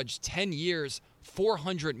Aaron Judge 10 years,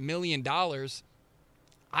 $400 million,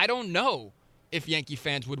 I don't know if Yankee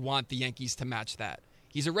fans would want the Yankees to match that.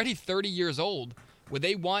 He's already 30 years old. Would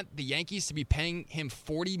they want the Yankees to be paying him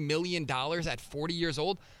 $40 million at 40 years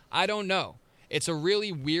old? I don't know. It's a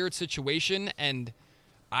really weird situation, and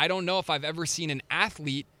I don't know if I've ever seen an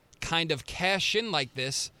athlete kind of cash in like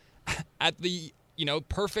this at the,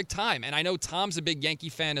 perfect time. And I know Tom's a big Yankee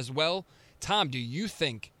fan as well. Tom, do you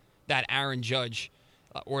think that Aaron Judge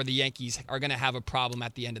or the Yankees are going to have a problem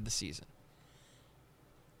at the end of the season?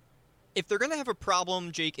 If they're going to have a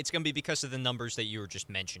problem, Jake, it's going to be because of the numbers that you were just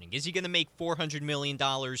mentioning. Is he going to make $400 million?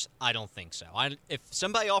 I don't think so. If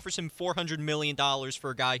somebody offers him $400 million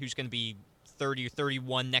for a guy who's going to be 30 or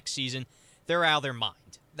 31 next season, they're out of their mind.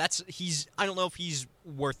 I don't know if he's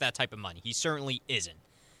worth that type of money. He certainly isn't.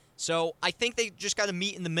 So I think they just got to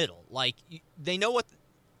meet in the middle. They know what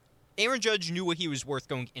Aaron Judge knew what he was worth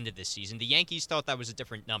going into this season. The Yankees thought that was a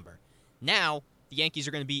different number. Now, the Yankees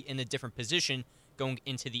are going to be in a different position going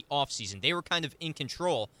into the offseason. They were kind of in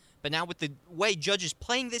control, but now with the way Judge is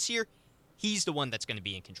playing this year, he's the one that's going to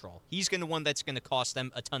be in control. He's the one that's going to cost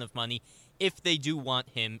them a ton of money if they do want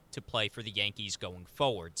him to play for the Yankees going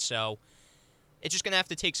forward. So it's just going to have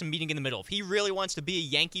to take some meeting in the middle. If he really wants to be a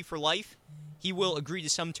Yankee for life, he will agree to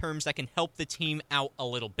some terms that can help the team out a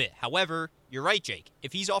little bit. However, you're right, Jake.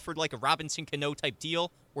 If he's offered like a Robinson Cano type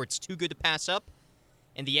deal where it's too good to pass up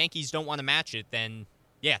and the Yankees don't want to match it, then,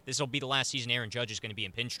 yeah, this will be the last season Aaron Judge is going to be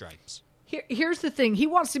in pinstripes. Here's the thing. He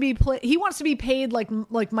wants to be paid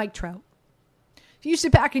like Mike Trout. If you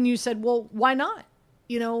sit back and you said, well, why not?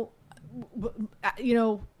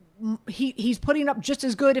 He's putting up just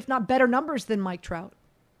as good, if not better numbers than Mike Trout.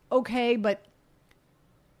 Okay, but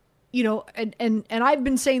and I've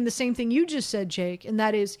been saying the same thing you just said, Jake, and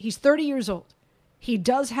that is he's 30 years old. He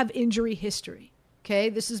does have injury history. Okay,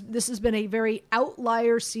 this has been a very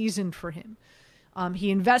outlier season for him.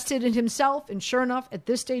 He invested in himself, and sure enough, at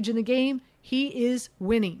this stage in the game, he is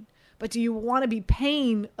winning. But do you want to be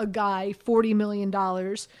paying a guy $40 million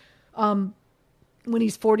when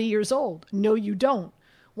he's 40 years old? No, you don't.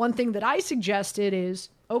 One thing that I suggested is,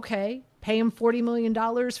 okay, pay him $40 million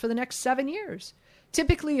for the next 7 years.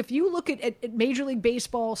 Typically, if you look at Major League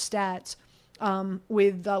Baseball stats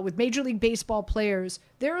with Major League Baseball players,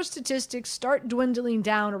 their statistics start dwindling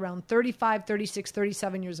down around 35, 36,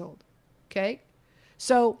 37 years old. Okay?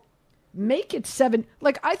 So make it 7.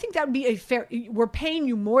 Like, I think that would be a fair. We're paying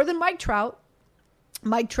you more than Mike Trout.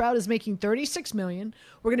 Mike Trout is making $36 million.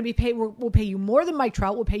 We're going to we'll pay you more than Mike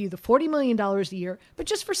Trout. We'll pay you the $40 million a year, but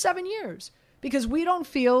just for 7 years, because we don't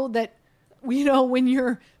feel that, when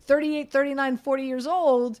you're 38, 39, 40 years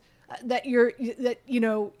old, that your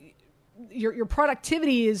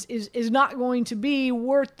productivity is not going to be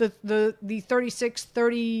worth the 36,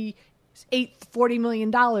 38, $40 million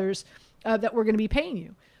that we're going to be paying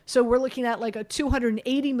you. So we're looking at like a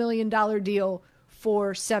 $280 million deal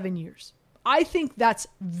for 7 years. I think that's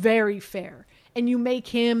very fair. And you make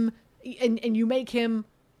him one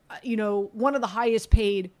of the highest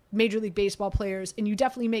paid Major League Baseball players, and you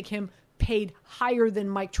definitely make him paid higher than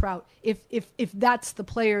Mike Trout if that's the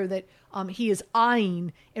player that he is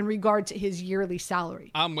eyeing in regard to his yearly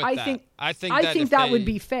salary. I'm with that. I think that would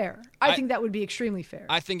be fair. I think that would be extremely fair.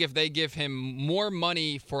 I think if they give him more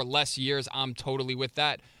money for less years, I'm totally with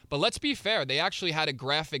that. But let's be fair. They actually had a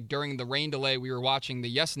graphic during the rain delay. We were watching the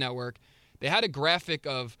Yes Network. They had a graphic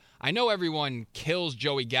of, I know everyone kills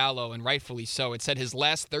Joey Gallo, and rightfully so. It said his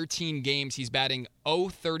last 13 games, he's batting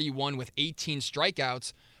 .031 with 18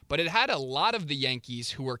 strikeouts. But it had a lot of the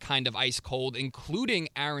Yankees who were kind of ice cold, including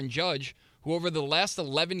Aaron Judge, who over the last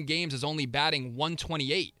 11 games is only batting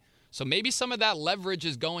 .128. So maybe some of that leverage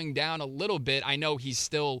is going down a little bit. I know he's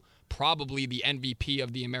still probably the MVP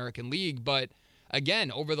of the American League, but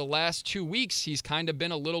again, over the last 2 weeks, he's kind of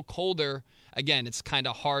been a little colder. Again, it's kind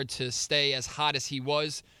of hard to stay as hot as he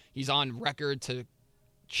was. He's on record to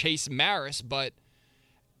chase Maris, but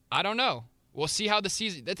I don't know. We'll see how the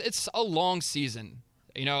season... It's a long season.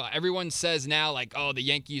 Everyone says now, like, oh, the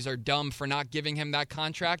Yankees are dumb for not giving him that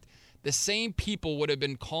contract. The same people would have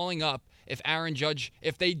been calling up if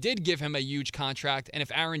they did give him a huge contract, and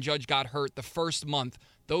if Aaron Judge got hurt the first month,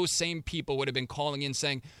 those same people would have been calling in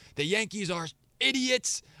saying, the Yankees are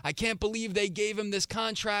idiots. I can't believe they gave him this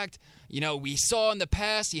contract. We saw in the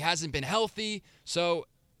past he hasn't been healthy. So,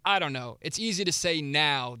 I don't know. It's easy to say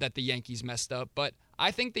now that the Yankees messed up, but I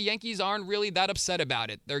think the Yankees aren't really that upset about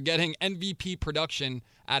it. They're getting MVP production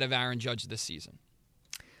out of Aaron Judge this season.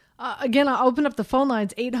 Again, I'll open up the phone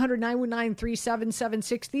lines,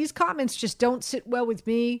 800-919-3776. These comments just don't sit well with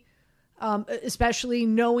me, especially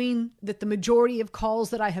knowing that the majority of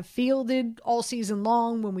calls that I have fielded all season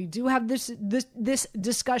long when we do have this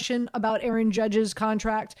discussion about Aaron Judge's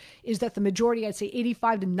contract is that the majority, I'd say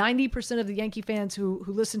 85 to 90% of the Yankee fans who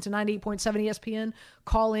listen to 98.7 ESPN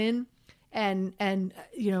call in and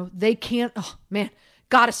they can't,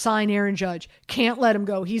 gotta sign Aaron Judge. Can't let him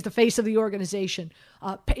go. He's the face of the organization.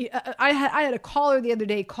 I had a caller the other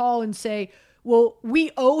day call and say, well,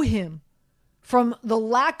 we owe him from the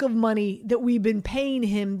lack of money that we've been paying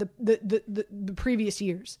him the previous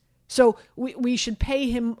years. So we should pay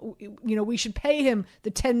him, we should pay him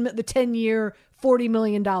the 10-year, $40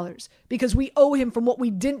 million because we owe him from what we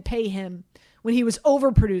didn't pay him when he was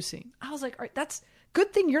overproducing. I was like, all right, that's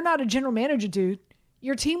good thing you're not a general manager, dude.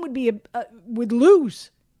 Your team would lose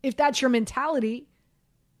if that's your mentality.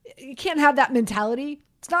 You can't have that mentality.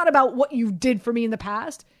 It's not about what you did for me in the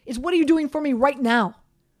past. It's what are you doing for me right now?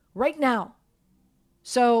 Right now.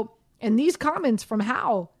 So, and these comments from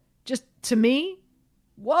Hal, just to me,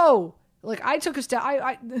 whoa. Like I took a step.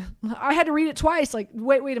 I had to read it twice. Like,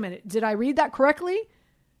 wait a minute. Did I read that correctly?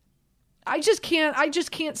 I just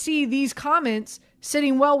can't see these comments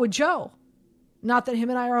sitting well with Joe. Not that him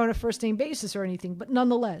and I are on a first-name basis or anything, but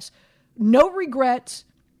nonetheless, no regrets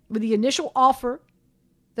with the initial offer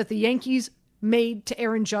that the Yankees made to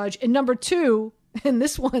Aaron Judge. And number two, and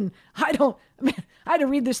this one, I had to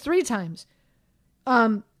read this 3 times.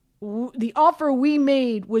 The offer we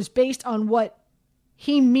made was based on what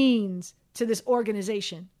he means to this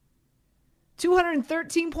organization.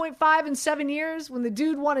 213.5 in 7 years when the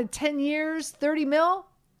dude wanted 10 years, 30 mil.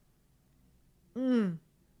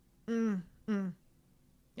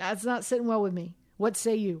 That's not sitting well with me. What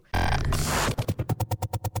say you?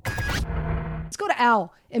 Let's go to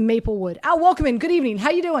Al in Maplewood. Al, welcome in. Good evening.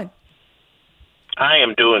 How you doing? I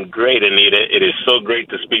am doing great, Anita. It is so great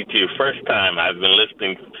to speak to you. First time I've been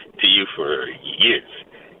listening to you for years.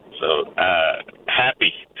 So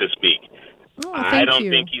happy to speak. Oh, I don't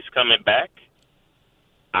think he's coming back.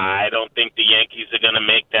 I don't think the Yankees are going to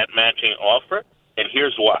make that matching offer, and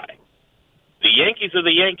here's why. The Yankees are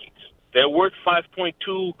the Yankees. They're worth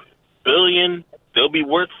 $5.2 billion. They'll be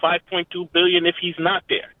worth $5.2 billion if he's not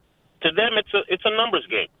there. To them, it's a numbers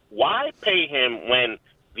game. Why pay him when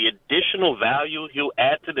the additional value he'll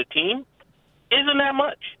add to the team isn't that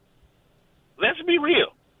much? Let's be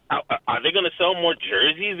real. Are they going to sell more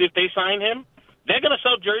jerseys if they sign him? They're going to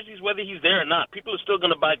sell jerseys whether he's there or not. People are still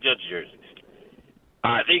going to buy Judge jerseys.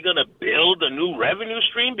 Are they going to build a new revenue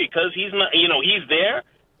stream because he's not? He's there.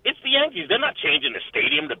 It's the Yankees. They're not changing the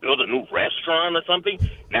stadium to build a new restaurant or something.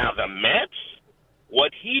 Now the Mets,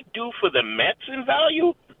 what he'd do for the Mets in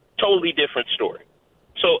value, totally different story.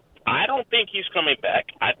 So I don't think he's coming back.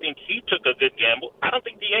 I think he took a good gamble. I don't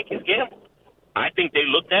think the Yankees gambled. I think they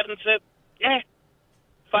looked at it and said,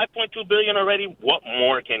 $5.2 billion already. What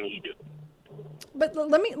more can he do? But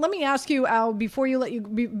let me ask you, Al, before we let you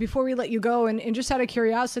go, and just out of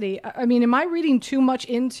curiosity, I mean, am I reading too much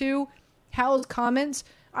into Hal's comments?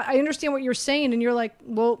 I understand what you're saying, and you're like,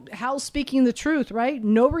 well, Hal's speaking the truth, right?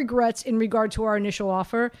 No regrets in regard to our initial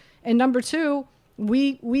offer, and number two,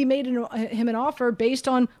 we made him an offer based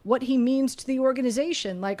on what he means to the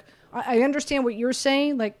organization. Like, I understand what you're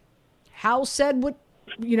saying. Like, Hal said what,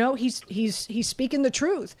 he's speaking the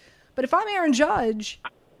truth. But if I'm Aaron Judge,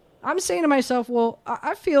 I'm saying to myself, well,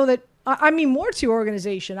 I feel that I mean more to your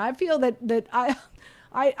organization. I feel that I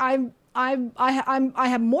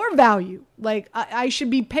have more value. Like I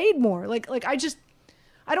should be paid more. Like I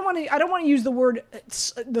don't want to use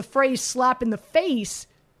the phrase slap in the face,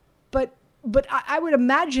 but I would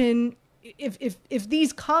imagine if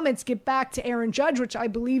these comments get back to Aaron Judge, which I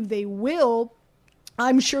believe they will,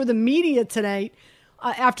 I'm sure the media tonight,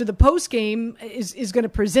 after the post game, is going to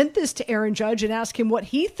present this to Aaron Judge and ask him what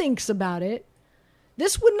he thinks about it.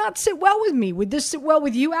 This would not sit well with me. Would this sit well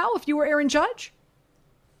with you, Al, if you were Aaron Judge?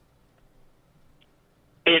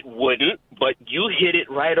 It wouldn't, but you hit it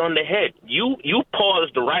right on the head. You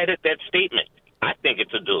paused right at that statement. I think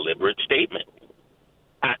it's a deliberate statement.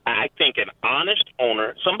 I think an honest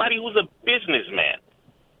owner, somebody who's a businessman,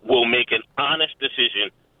 will make an honest decision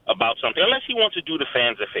about something, unless he wants to do the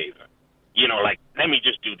fans a favor. Let me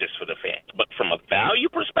just do this for the fans. But from a value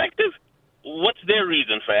perspective, what's their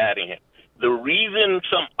reason for adding him? The reason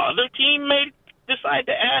some other team may decide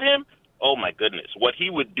to add him? Oh, my goodness. What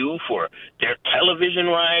he would do for their television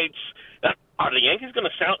rights. Are the Yankees going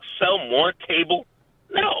to sell more cable?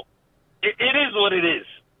 No. It is what it is.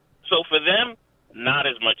 So for them, not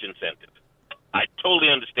as much incentive. I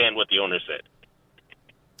totally understand what the owner said.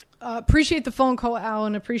 Appreciate the phone call, Al,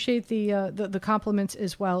 and appreciate the compliments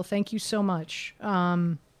as well. Thank you so much.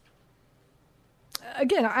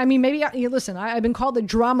 Again, I mean, maybe listen. I've been called the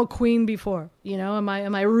drama queen before. Am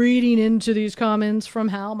I reading into these comments from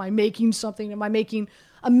Hal? Am I making something? Am I making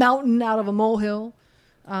a mountain out of a molehill?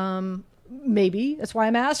 Maybe that's why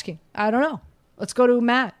I'm asking. I don't know. Let's go to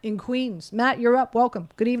Matt in Queens. Matt, you're up. Welcome.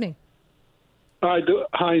 Good evening. Hi,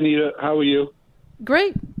 Anita. How are you?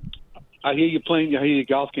 Great. I hear you playing. I hear your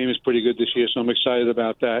golf game is pretty good this year, so I'm excited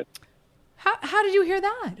about that. How did you hear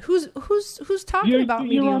that? Who's talking about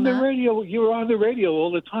me? You're on the radio. You're on the radio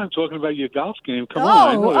all the time talking about your golf game. Come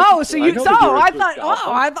on. I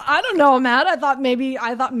don't know, Matt. I thought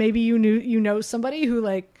maybe you knew somebody who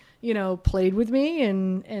played with me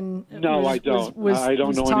and no, I don't. I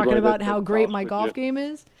don't know talking about how great my golf game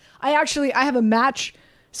is. I have a match,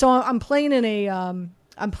 so I'm playing in a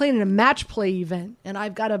match play event, and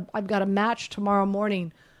I've got a match tomorrow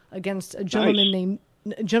morning against a gentleman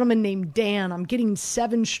named Dan. I'm getting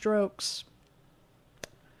 7 strokes.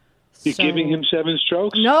 You're giving him 7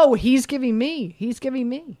 strokes? No, he's giving me.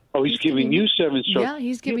 Oh, he's giving you 7 strokes. Yeah,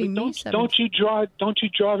 he's giving me 7. Don't you drive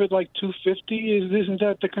at like 250? Isn't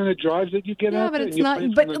that the kind of drives that you get out there? Yeah, but it's not.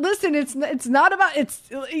 But listen, it's not about.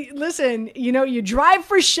 Listen. You drive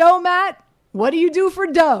for show, Matt. What do you do for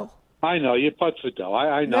dough? I know you putt for dough.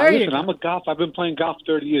 I know. There you Listen, go. I'm a golf. I've been playing golf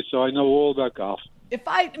 30 years, so I know all about golf.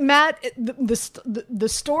 Matt, the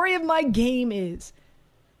story of my game is,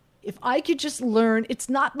 if I could just learn, it's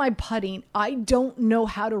not my putting. I don't know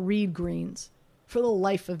how to read greens for the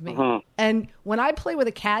life of me. Uh-huh. And when I play with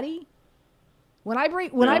a caddy, I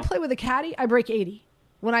play with a caddy, I break 80.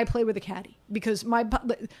 When I play with a caddy, because I've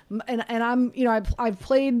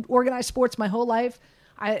played organized sports my whole life.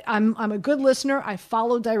 I'm a good listener. I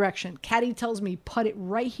follow direction. Caddy tells me put it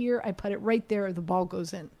right here. I put it right there. The ball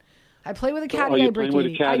goes in. I play with a caddy. I break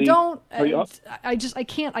 80. I don't.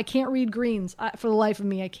 I can't read greens for the life of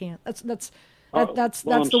me. I can't. That's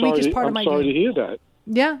the weakest part of my game. I'm sorry to hear that.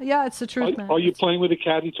 Yeah, it's the truth, man. Are you playing with a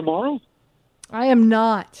caddy tomorrow? I am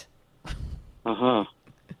not. Uh-huh.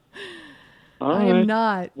 I am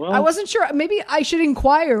not. Well, I wasn't sure. Maybe I should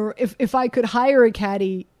inquire if I could hire a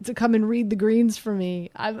caddy to come and read the greens for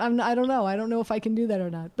me. I don't know. I don't know if I can do that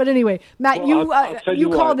or not. But anyway, Matt, you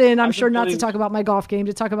called in. I'm sure not to talk about my golf game,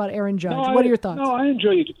 to talk about Aaron Judge. What are your thoughts? No, I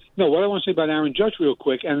enjoy it. No, what I want to say about Aaron Judge real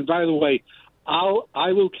quick. And by the way,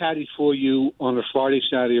 I will caddy for you on a Friday,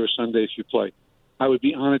 Saturday, or Sunday if you play. I would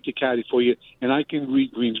be honored to caddy for you, and I can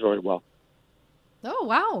read greens very well. Oh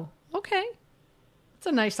wow. Okay. It's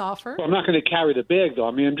a nice offer. Well, I'm not going to carry the bag, though.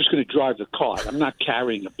 I mean, I'm just going to drive the cart. I'm not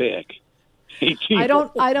carrying a bag.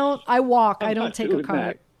 I walk. I don't take a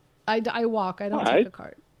cart. I walk. I don't take a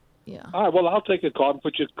cart. Yeah. All right. Well, I'll take a cart and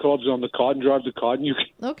put your clubs on the cart and drive the cart, and you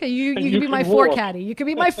can. Okay. You can be my four caddy. You can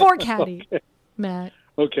be my four caddy, Okay. Matt.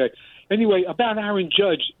 Okay. Anyway, about Aaron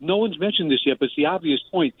Judge, no one's mentioned this yet, but it's the obvious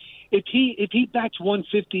point. If he bats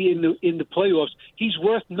 150 in the playoffs, he's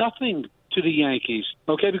worth nothing to the Yankees,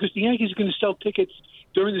 okay? Because the Yankees are going to sell tickets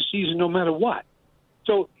during the season no matter what.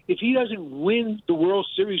 So if he doesn't win the World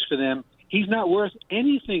Series for them, he's not worth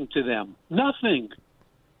anything to them. Nothing.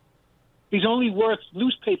 He's only worth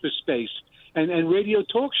newspaper space and radio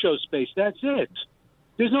talk show space. That's it.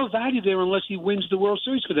 There's no value there unless he wins the World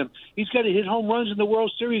Series for them. He's got to hit home runs in the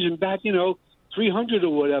World Series and bat, 300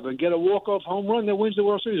 or whatever, and get a walk-off home run that wins the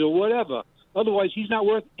World Series or whatever. Otherwise, he's not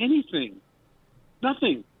worth anything.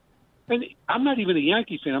 Nothing. And I'm not even a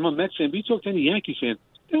Yankee fan. I'm a Mets fan. But you talk to any Yankee fan,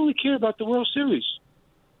 they only care about the World Series,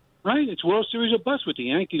 right? It's World Series or bust with the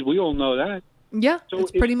Yankees. We all know that. Yeah, so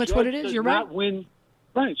that's pretty much what it is. You're right.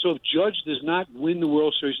 Right. So if Judge does not win the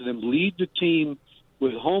World Series and then lead the team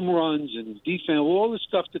with home runs and defense, all the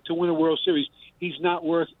stuff to win a World Series, he's not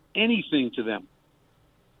worth anything to them.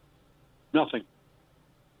 Nothing.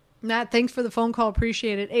 Matt, thanks for the phone call.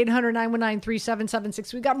 Appreciate it.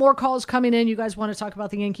 800-919-3776. We've got more calls coming in. You guys want to talk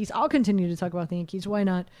about the Yankees? I'll continue to talk about the Yankees. Why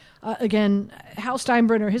not? Again, Hal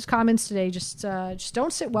Steinbrenner, his comments today just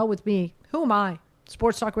don't sit well with me. Who am I?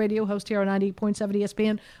 Sports Talk Radio, host here on 98.7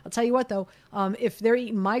 ESPN. I'll tell you what, though. If they're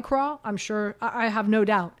eating my craw, I'm sure, I have no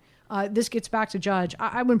doubt, this gets back to Judge.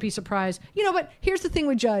 I wouldn't be surprised. But here's the thing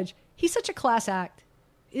with Judge. He's such a class act.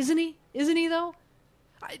 Isn't he? Isn't he, though?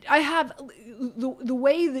 I have the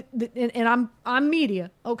way that and I'm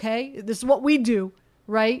media, okay? This is what we do,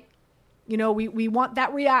 right? We want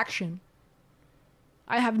that reaction.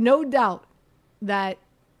 I have no doubt that,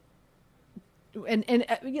 and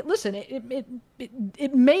listen,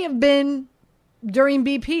 it may have been during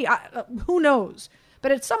BP. Who knows?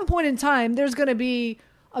 But at some point in time, there's going to be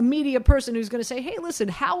a media person who's going to say, "Hey, listen,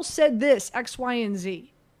 Hal said this X, Y, and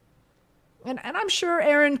Z." And I'm sure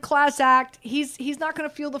Aaron, class act, he's not going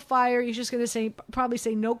to feel the fire. He's just going to probably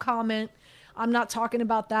say no comment. I'm not talking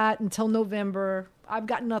about that until November. I've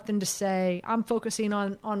got nothing to say. I'm focusing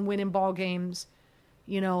on winning ball games.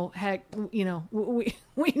 Heck,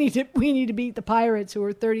 we need to beat the Pirates, who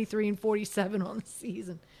are 33-47 on the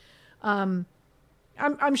season. I'm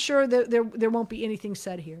sure that there won't be anything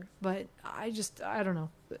said here, but I don't know.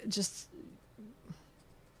 Just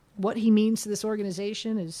what he means to this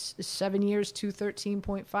organization is 7 years,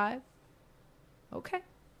 213.5. Okay.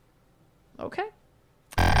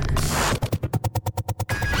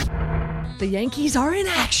 The Yankees are in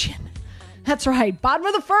action. That's right. Bottom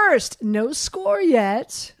of the first. No score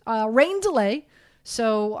yet. Rain delay.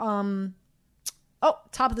 So,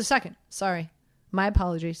 top of the second. Sorry. My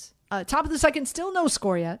apologies. Top of the second, still no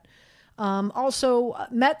score yet. Also,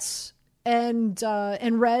 Mets and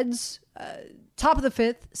Reds, top of the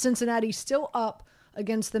fifth. Cincinnati still up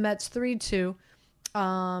against the Mets 3-2.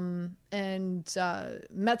 And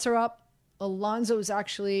Mets are up. Alonso is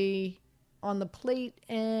actually on the plate,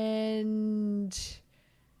 and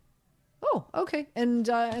okay,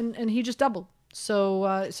 and he just doubled.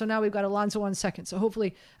 So now we've got Alonso on second. So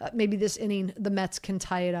hopefully, maybe this inning the Mets can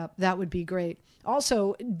tie it up. That would be great.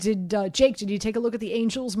 Also, did you take a look at the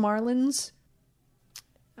Angels Marlins?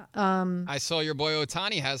 I saw your boy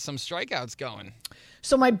Ohtani has some strikeouts going.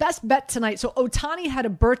 So my best bet tonight. So Ohtani had a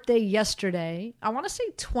birthday yesterday. I want to say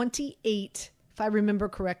 28, if I remember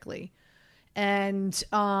correctly. And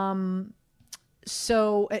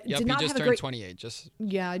so it Yep, did not he just have a turned great 28.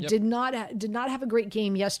 Yep. did not have a great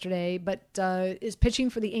game yesterday, but is pitching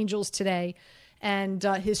for the Angels today, and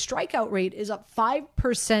his strikeout rate is up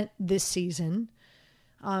 5% this season.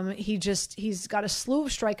 He's got a slew of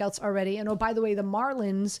strikeouts already, and oh, by the way, the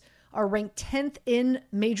Marlins are ranked 10th in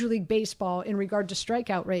Major League Baseball in regard to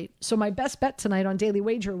strikeout rate. So my best bet tonight on Daily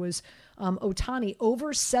Wager was Ohtani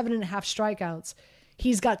over 7.5 strikeouts.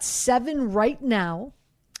 He's got 7 right now.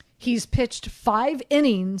 He's pitched 5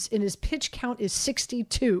 innings, and his pitch count is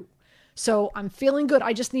 62. So I'm feeling good.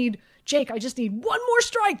 I just need one more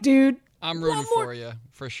strike, dude. I'm rooting for you,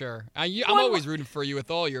 for sure. I'm always rooting for you with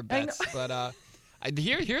all your bets. But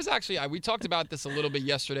here's actually, we talked about this a little bit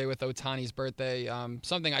yesterday with Ohtani's birthday.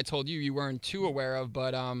 Something I told you weren't too aware of,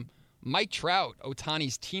 but Mike Trout,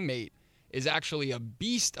 Ohtani's teammate, is actually a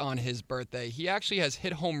beast on his birthday. He actually has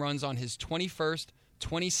hit home runs on his 21st,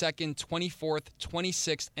 22nd, 24th,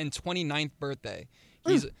 26th, and 29th birthday.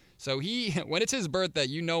 So when it's his birthday,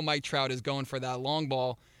 Mike Trout is going for that long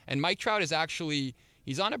ball. And Mike Trout is actually,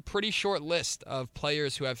 he's on a pretty short list of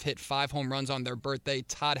players who have hit 5 home runs on their birthday.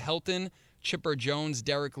 Todd Helton, Chipper Jones,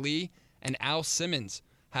 Derek Lee, and Al Simmons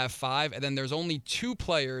have 5. And then there's only 2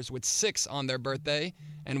 players with 6 on their birthday.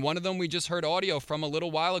 And one of them we just heard audio from a little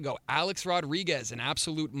while ago, Alex Rodriguez, an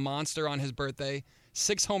absolute monster on his birthday,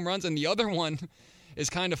 6 home runs. And the other one is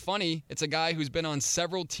kind of funny. It's a guy who's been on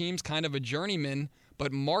several teams, kind of a journeyman,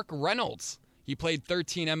 but Mark Reynolds. He played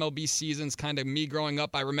 13 MLB seasons, kind of me growing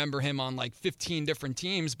up. I remember him on like 15 different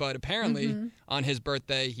teams, but apparently on his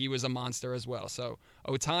birthday, he was a monster as well. So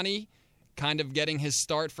Ohtani kind of getting his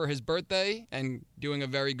start for his birthday and doing a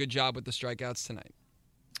very good job with the strikeouts tonight.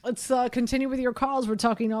 Let's continue with your calls. We're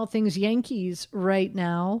talking all things Yankees right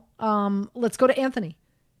now. Let's go to Anthony.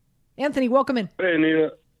 Anthony, welcome in. Hey,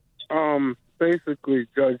 Anita. Basically,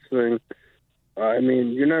 Judge thing. I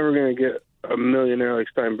mean, you're never going to get a millionaire like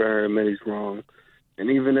Steinbrenner admit he's wrong.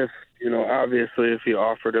 And even if, obviously if you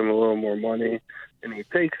offered him a little more money and he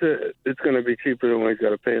takes it, it's going to be cheaper than what he's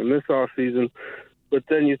got to pay him this offseason. But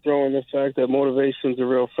then you throw in the fact that motivation's a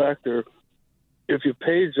real factor. If you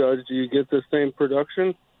pay Judge, do you get the same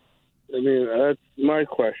production? I mean, that's my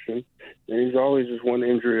question. And he's always just one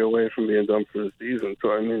injury away from being done for the season.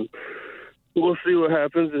 So, I mean, we'll see what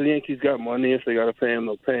happens. The Yankees got money. If they got to pay him,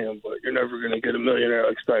 they'll pay him. But you're never going to get a millionaire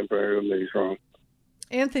like Steinbrenner and he's wrong.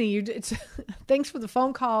 Anthony, thanks for the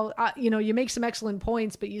phone call. You make some excellent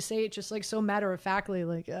points, but you say it just like so matter-of-factly,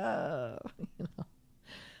 like,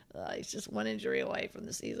 he's just one injury away from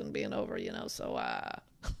the season being over, So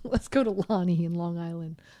let's go to Lonnie in Long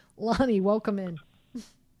Island. Lonnie, welcome in.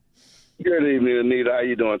 Good evening, Anita. How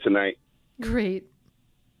you doing tonight? Great.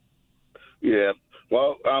 Yeah.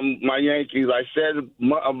 Well, my Yankees, I said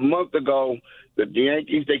a month ago that the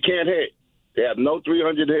Yankees, they can't hit. They have no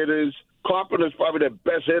 300 hitters. Carpenter's probably their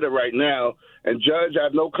best hitter right now. And Judge, I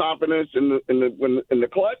have no confidence in the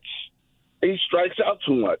clutch. He strikes out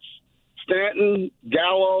too much. Stanton,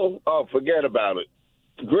 Gallo, forget about it.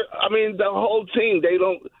 I mean, the whole team,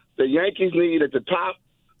 the Yankees need at the top,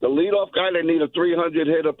 the leadoff guy, they need a 300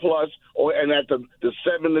 hitter plus, and at the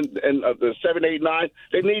 7, 8, 9,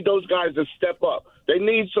 they need those guys to step up. They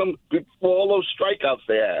need some for all those strikeouts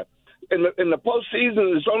they have. In the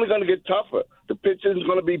postseason, it's only going to get tougher. The pitching is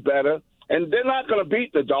going to be better, and they're not going to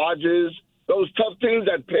beat the Dodgers. Those tough teams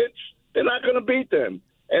that pitch, they're not going to beat them.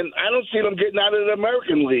 And I don't see them getting out of the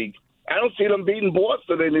American League. I don't see them beating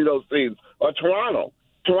Boston, any of those teams, or Toronto.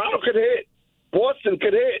 Toronto could hit. Boston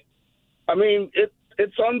could hit. I mean,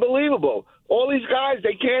 it's unbelievable. All these guys,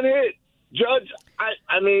 they can't hit. Judge,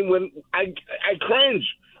 I mean, when I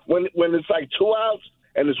cringe when it's like 2 outs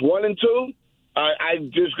and it's 1 and 2. I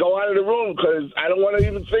just go out of the room because I don't want to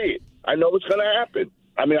even see it. I know what's going to happen.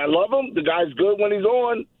 I mean, I love him. The guy's good when he's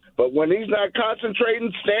on, but when he's not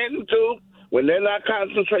concentrating, Stanton too, when they're not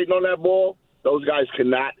concentrating on that ball, those guys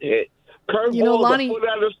cannot hit. Curveballs Lonnie, a foot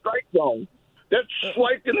out of the strike zone. They're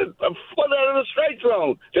striking a foot out of the strike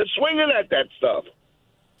zone. They're swinging at that stuff.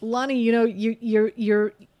 Lonnie, you're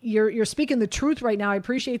speaking the truth right now. I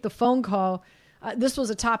appreciate the phone call. This was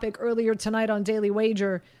a topic earlier tonight on Daily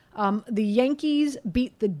Wager. The Yankees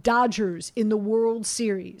beat the Dodgers in the World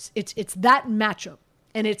Series. It's that matchup,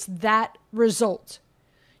 and it's that result.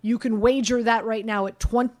 You can wager that right now at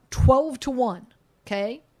 12-1,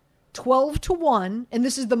 okay? 12-1, and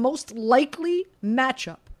this is the most likely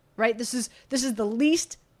matchup, right? This is the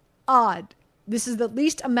least odd. This is the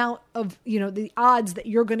least amount of, the odds that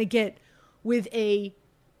you're going to get with a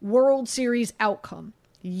World Series outcome.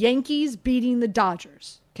 Yankees beating the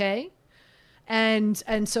Dodgers, okay? And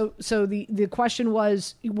so the question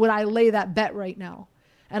was, would I lay that bet right now?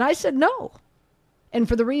 And I said no. And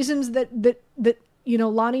for the reasons that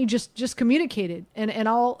Lonnie just communicated. And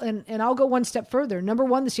I'll go one step further. Number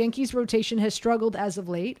one, this Yankees rotation has struggled as of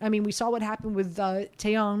late. I mean, we saw what happened with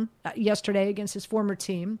Teon yesterday against his former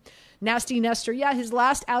team. Nasty Nestor, yeah, his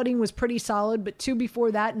last outing was pretty solid, but two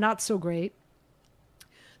before that, not so great.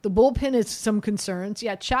 The bullpen is some concerns.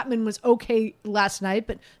 Yeah, Chapman was okay last night,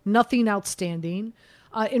 but nothing outstanding.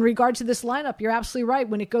 In regard to this lineup, you're absolutely right.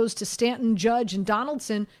 When it goes to Stanton, Judge, and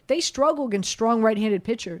Donaldson, they struggle against strong right-handed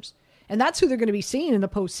pitchers. And that's who they're going to be seeing in the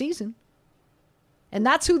postseason. And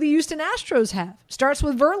that's who the Houston Astros have. Starts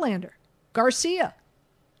with Verlander, Garcia.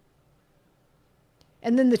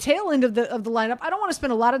 And then the tail end of the lineup, I don't want to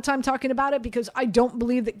spend a lot of time talking about it because I don't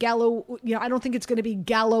believe that Gallo, I don't think it's going to be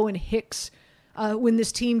Gallo and Hicks when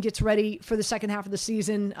this team gets ready for the second half of the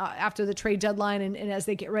season after the trade deadline and as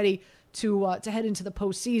they get ready to head into the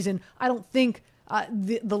postseason. I don't think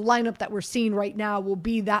the lineup that we're seeing right now will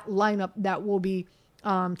be that lineup that will be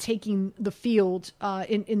taking the field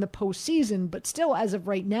in the postseason. But still, as of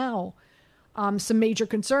right now, some major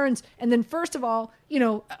concerns. And then first of all,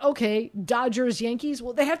 okay, Dodgers, Yankees,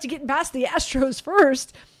 well, they have to get past the Astros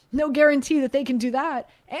first. No guarantee that they can do that.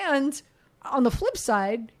 And on the flip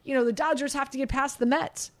side, the Dodgers have to get past the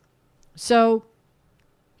Mets. So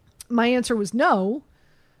my answer was no,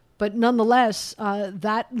 but nonetheless,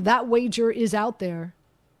 that wager is out there.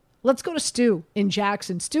 Let's go to Stu in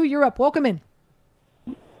Jackson. Stu, you're up. Welcome in.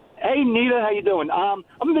 Hey, Nita, how you doing? I'm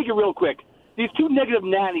going to make it real quick. These two negative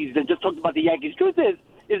nannies that just talked about the Yankees, truth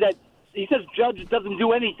is that he says Judge doesn't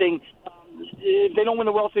do anything if they don't win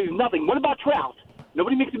the World Series, nothing. What about Trout?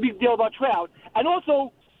 Nobody makes a big deal about Trout. And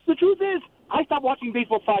also, the truth is, I stopped watching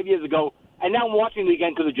baseball 5 years ago, and now I'm watching it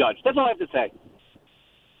again because of Judge. That's all I have to say.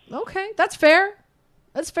 Okay, that's fair.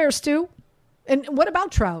 That's fair, Stu. And what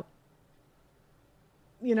about Trout?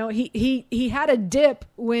 He had a dip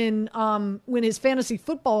when his fantasy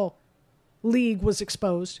football league was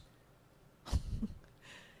exposed,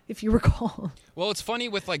 if you recall. Well, it's funny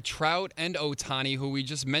with Trout and Ohtani, who we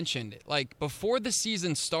just mentioned. Before the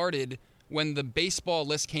season started, when the baseball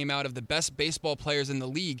list came out of the best baseball players in the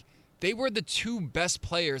league, they were the two best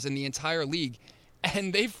players in the entire league,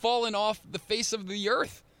 and they've fallen off the face of the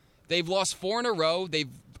earth. They've lost 4 in a row.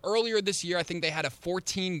 Earlier this year, I think they had a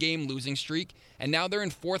 14-game losing streak, and now they're in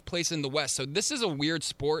 4th place in the West. So this is a weird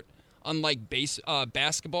sport, unlike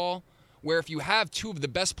basketball, where if you have two of the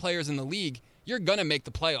best players in the league, you're going to make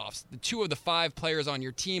the playoffs. The 2 of the 5 players on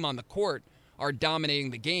your team on the court are dominating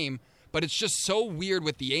the game, but it's just so weird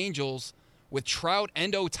with the Angels, with Trout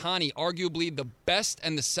and Ohtani, arguably the best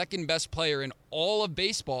and the second best player in all of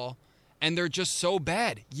baseball, and they're just so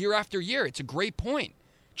bad year after year. It's a great point.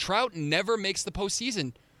 Trout never makes the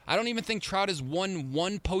postseason. I don't even think Trout has won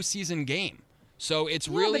one postseason game. So it's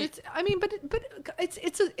really. But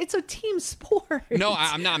it's a team sport. No,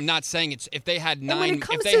 I'm not saying it's if they had 9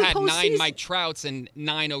 Mike Trouts and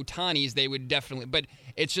 9 Ohtanis, they would definitely. But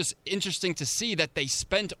it's just interesting to see that they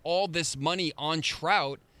spent all this money on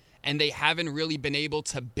Trout, and they haven't really been able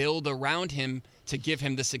to build around him to give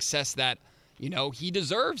him the success that he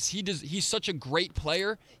deserves. He's such a great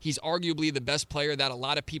player. He's arguably the best player that a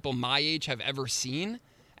lot of people my age have ever seen.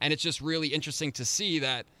 And it's just really interesting to see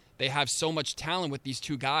that they have so much talent with these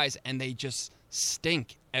two guys, and they just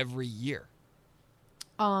stink every year.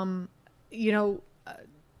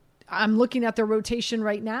 I'm looking at their rotation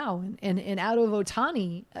right now, and out of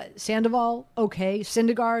Ohtani, Sandoval, okay.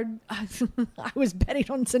 Syndergaard, I was betting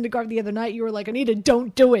on Syndergaard the other night. You were like, Anita,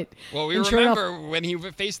 don't do it. Well, we remember when he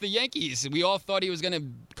faced the Yankees, we all thought he was going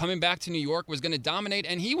to, coming back to New York, was going to dominate,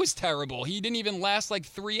 and he was terrible. He didn't even last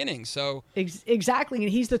 3 innings. So exactly, and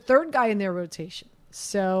he's the third guy in their rotation.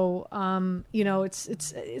 So,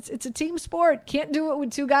 it's a team sport. Can't do it with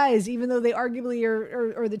two guys, even though they arguably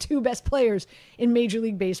are the two best players in Major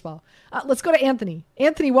League Baseball. Let's go to Anthony.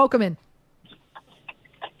 Anthony, welcome in.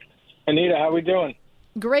 Anita, how we doing?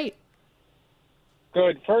 Great.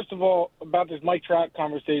 Good. First of all, about this Mike Trout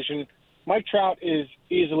conversation, Mike Trout is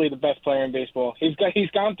easily the best player in baseball. He's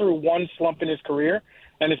gone through one slump in his career,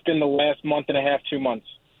 and it's been the last month and a half, 2 months.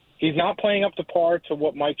 He's not playing up to par to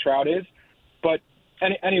what Mike Trout is, but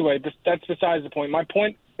anyway, that's besides the point. My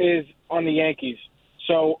point is on the Yankees.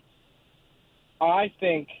 So I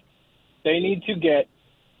think they need to get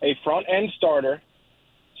a front-end starter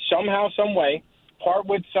somehow, some way, part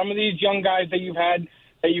with some of these young guys that you've had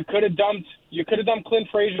that you could have dumped. You could have dumped Clint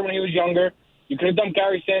Frazier when he was younger. You could have dumped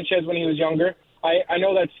Gary Sanchez when he was younger. I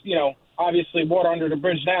know that's, obviously water under the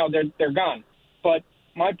bridge now. They're gone. But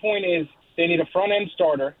My point is they need a front-end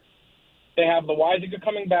starter. They have Loizaga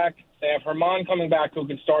coming back. They have Herman coming back who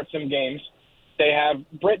can start some games. They have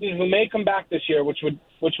Britton who may come back this year, which would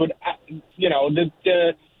the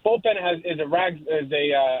bullpen is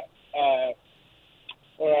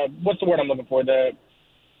what's the word I'm looking for?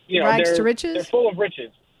 Rags to riches? They're full of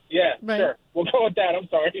riches. Yeah, right. Sure. We'll go with that. I'm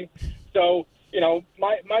sorry. So,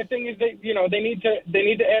 my thing is they need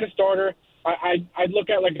to add a starter. I'd look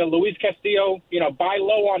at like a Luis Castillo, buy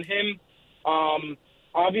low on him.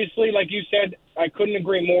 Obviously, like you said, I couldn't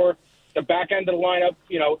agree more. The back end of the lineup,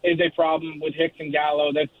 is a problem with Hicks and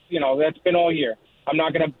Gallo. That's been all year. I'm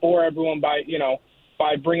not going to bore everyone by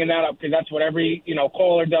bringing that up because that's what every,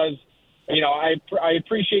 caller does. I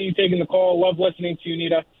appreciate you taking the call. Love listening to you,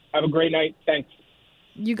 Anita. Have a great night. Thanks.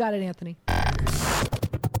 You got it, Anthony.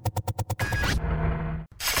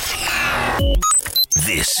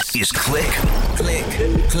 This is Click,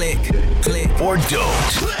 or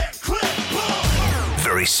Don't.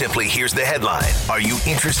 Very simply, here's the headline. Are you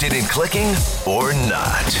interested in clicking or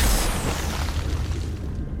not?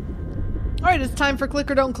 All right, it's time for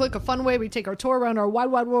Click or Don't Click, a fun way we take our tour around our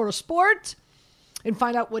wide world of sport and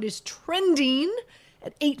find out what is trending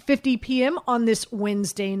at 8:50 p.m. on this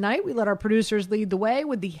Wednesday night. We let our producers lead the way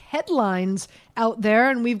with the headlines out there,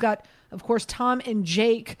 and we've got, of course, Tom and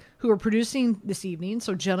Jake who are producing this evening.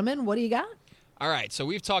 So, gentlemen, what do you got? All right, so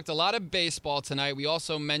we've talked a lot of baseball tonight. We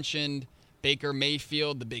also mentioned Baker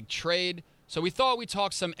Mayfield, the big trade. So we thought we'd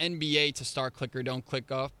talk some NBA to start Click or Don't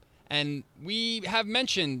Click off. And we have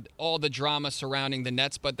mentioned all the drama surrounding the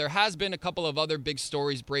Nets, but there has been a couple of other big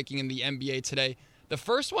stories breaking in the NBA today. The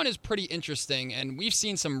first one is pretty interesting, and we've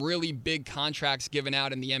seen some really big contracts given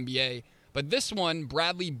out in the NBA. But this one,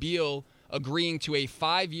 Bradley Beal agreeing to a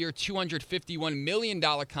 5-year, $251 million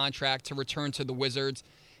contract to return to the Wizards,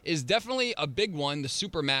 is definitely a big one, the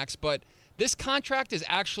Supermax. But this contract is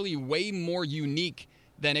actually way more unique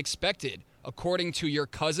than expected, according to your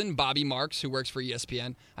cousin, Bobby Marks, who works for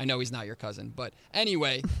ESPN. I know he's not your cousin, but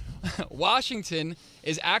anyway, Washington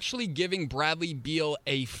is actually giving Bradley Beal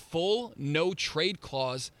a full no-trade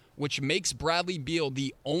clause, which makes Bradley Beal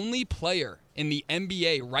the only player in the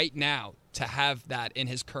NBA right now to have that in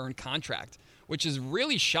his current contract, which is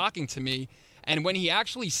really shocking to me. And when he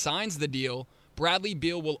actually signs the deal, Bradley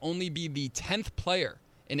Beal will only be the 10th player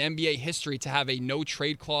in NBA history to have a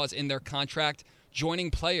no-trade clause in their contract, joining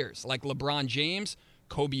players like LeBron James,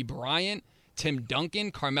 Kobe Bryant, Tim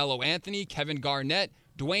Duncan, Carmelo Anthony, Kevin Garnett,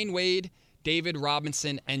 Dwayne Wade, David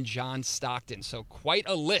Robinson, and John Stockton. So quite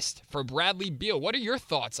a list for Bradley Beal. What are your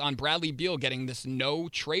thoughts on Bradley Beal getting this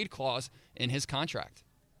no-trade clause in his contract?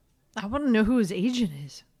 I want to know who his agent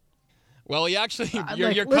is. Well, he actually,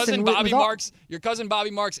 your cousin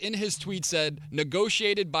Bobby Marks in his tweet said,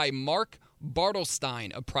 negotiated by Mark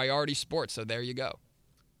Bartelstein of Priority Sports. So there you go.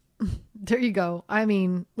 There you go. I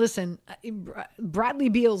mean, listen, Bradley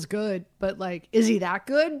Beal's good, but is he that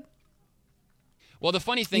good? Well, the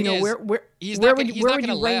funny thing is, he's not going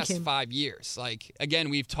to last 5 years. Again,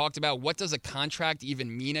 we've talked about what does a contract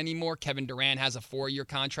even mean anymore. Kevin Durant has a 4-year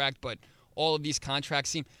contract, but all of these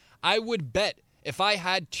contracts seem. I would bet if I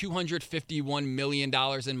had $251 million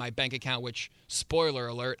in my bank account, which, spoiler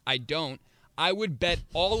alert, I don't, I would bet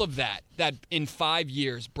all of that in 5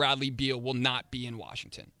 years, Bradley Beal will not be in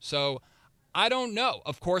Washington. So I don't know.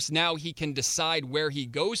 Of course, now he can decide where he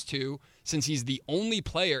goes to since he's the only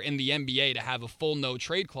player in the NBA to have a full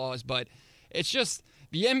no-trade clause. But it's just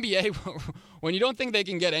the NBA, when you don't think they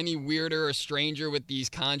can get any weirder or stranger with these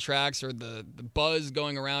contracts or the buzz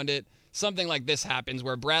going around it, something like this happens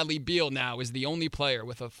where Bradley Beal now is the only player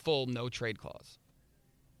with a full no-trade clause.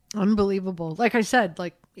 Unbelievable. Like I said,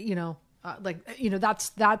 that's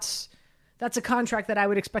a contract that I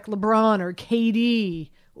would expect LeBron or KD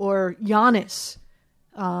or Giannis,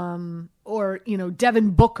 or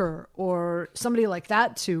Devin Booker or somebody like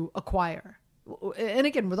that to acquire. And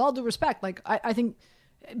again, with all due respect, I think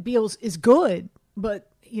Beal is good,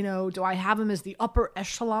 but do I have him as the upper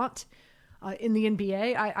echelon in the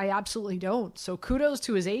NBA? I absolutely don't. So kudos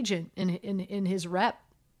to his agent in his rep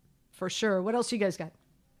for sure. What else you guys got?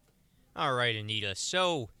 All right, Anita.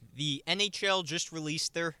 So the NHL just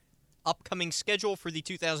released their upcoming schedule for the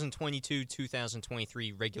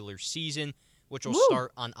 2022-2023 regular season, which will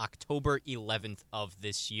start on October 11th of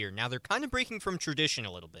this year. Now, they're kind of breaking from tradition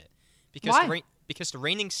a little bit. Because the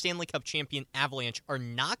reigning Stanley Cup champion Avalanche are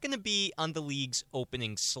not going to be on the league's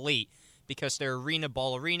opening slate because their arena,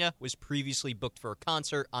 Ball Arena, was previously booked for a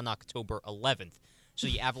concert on October 11th. So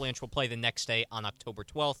the Avalanche will play the next day on October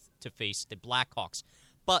 12th to face the Blackhawks.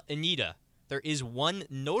 But, Anita, there is one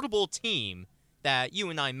notable team that you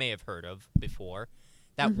and I may have heard of before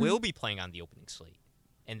that will be playing on the opening slate.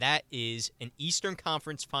 and that is an Eastern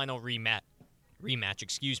Conference Final rematch,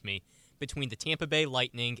 between the Tampa Bay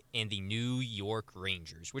Lightning and the New York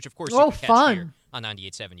Rangers, which, of course, you can catch fun. here on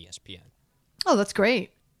 98.7 ESPN. Oh, that's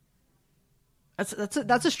great.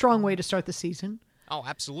 That's a strong way to start the season. Oh,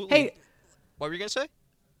 absolutely. Hey, what were you going to say?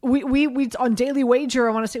 We on Daily Wager,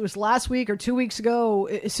 I want to say it was last week or 2 weeks ago,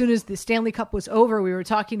 as soon as the Stanley Cup was over, we were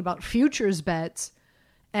talking about futures bets.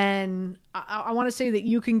 And I want to say that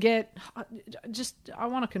you can get I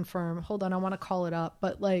want to confirm. Hold on. I want to call it up.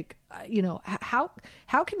 But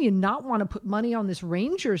how can you not want to put money on this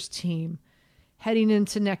Rangers team heading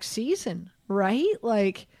into next season? Right?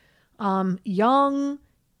 Like, young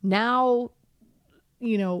now,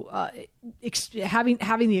 having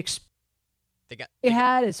the they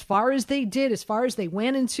had as far as they did, as far as they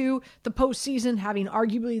went into the postseason, having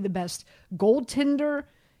arguably the best goaltender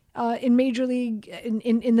in Major League,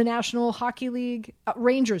 in the National Hockey League.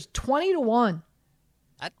 Rangers 20-1,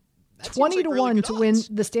 20-1 to win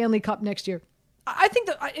the Stanley Cup next year. I think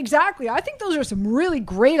that exactly. I think those are some really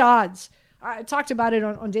great odds. I talked about it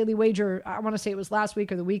on Daily Wager. I want to say it was last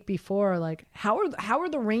week or the week before. Like, how are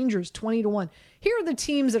the Rangers 20-1? Here are the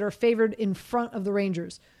teams that are favored in front of the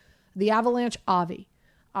Rangers: the Avalanche, Avi,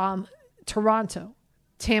 Toronto,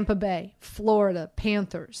 Tampa Bay, Florida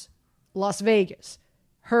Panthers, Las Vegas,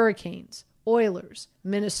 Hurricanes, Oilers,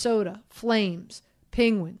 Minnesota, Flames,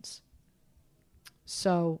 Penguins.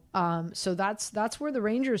 So that's where the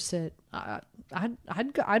Rangers sit.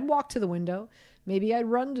 I'd walk to the window. Maybe I'd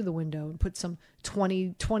run to the window and put some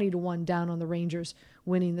 20-1 down on the Rangers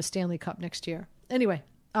winning the Stanley Cup next year. Anyway,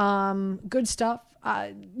 good stuff.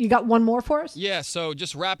 You got one more for us? Yeah, so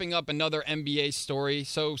just wrapping up another NBA story.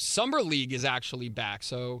 So Summer League is actually back.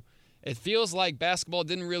 So it feels like basketball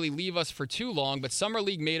didn't really leave us for too long, but Summer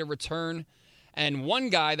League made a return. And one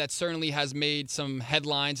guy that certainly has made some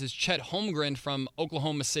headlines is Chet Holmgren from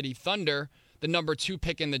Oklahoma City Thunder, the number 2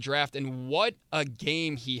 pick in the draft. And what a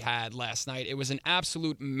game he had last night. It was an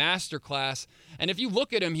absolute masterclass. And if you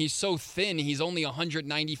look at him, he's so thin. He's only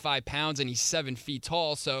 195 pounds and he's 7 feet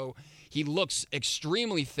tall. So he looks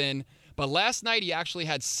extremely thin. But last night he actually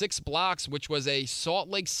had 6 blocks, which was a Salt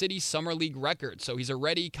Lake City Summer League record. So he's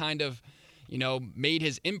already kind of, made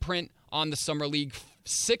his imprint on the Summer League.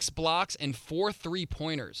 6 blocks and 4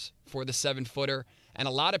 3-pointers for the 7-footer. And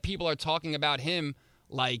a lot of people are talking about him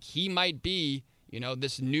like he might be,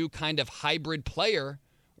 this new kind of hybrid player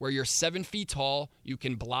where you're 7 feet tall, you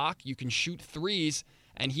can block, you can shoot threes,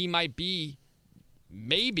 and he might be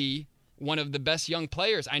maybe one of the best young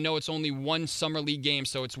players. I know it's only one Summer League game,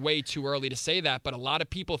 so it's way too early to say that, but a lot of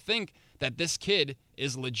people think that this kid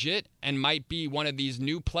is legit and might be one of these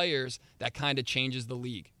new players that kind of changes the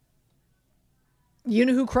league. You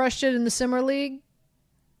know who crushed it in the Summer League?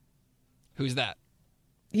 Who's that?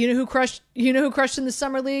 You know who crushed in the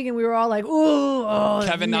Summer League, and we were all like, "Ooh,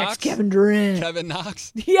 Kevin Knox, Kevin Durant, Kevin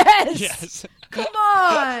Knox." Yes. Come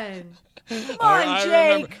on,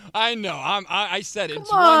 Jake. I know. I said it.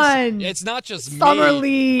 Come on. It's not just Summer me.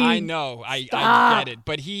 League. I know. I get it.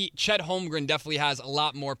 But Chet Holmgren definitely has a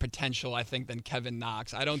lot more potential, I think, than Kevin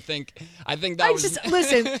Knox. I think that was.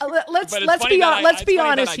 Listen. Let's be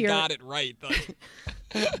honest here. I got it right.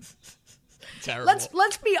 Terrible.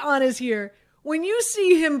 Let's be honest here. When you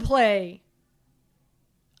see him play,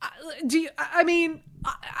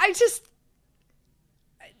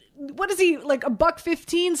 what is he, like,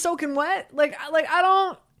 $115 soaking wet? Like I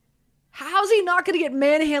don't. How's he not going to get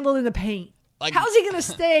manhandled in the paint? How's he going to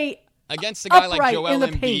stay against a guy like Joel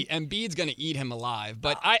Embiid? Embiid's going to eat him alive.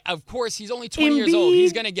 But of course, he's only 20 years old.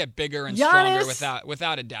 He's going to get bigger and stronger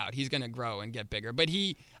without a doubt. He's going to grow and get bigger. But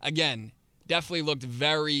he, again, definitely looked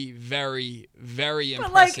very, very, very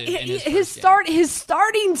impressive. But his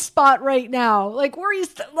starting spot right now, like where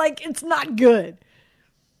he's it's not good.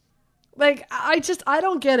 Like I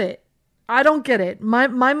don't get it. I don't get it. My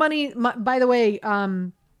money. By the way,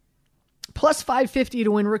 plus 550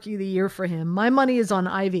 to win Rookie of the Year for him. My money is on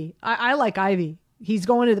Ivy. I like Ivy. He's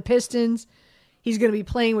going to the Pistons. He's going to be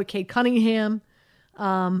playing with Cade Cunningham.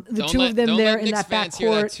 The two of them there in that backcourt. Don't let Knicks fans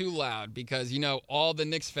hear that too loud because, all the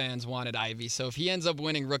Knicks fans wanted Ivy. So if he ends up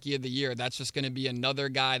winning Rookie of the Year, that's just going to be another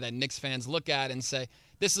guy that Knicks fans look at and say,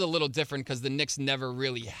 this is a little different because the Knicks never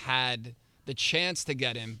really had the chance to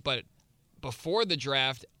get him. But before the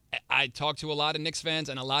draft, I talked to a lot of Knicks fans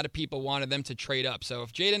and a lot of people wanted them to trade up. So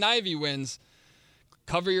if Jaden Ivey wins,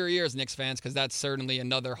 cover your ears, Knicks fans, because that's certainly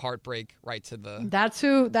another heartbreak right to the. That's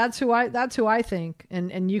who I think,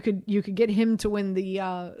 and you could get him to win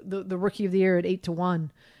the Rookie of the Year at 8-1.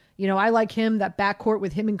 I like him, that backcourt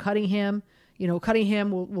with him and Cunningham. Cunningham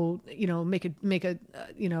will make a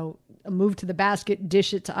move to the basket,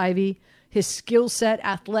 dish it to Ivy. His skill set,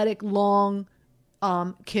 athletic, long,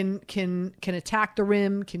 can attack the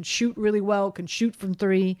rim, can shoot really well, can shoot from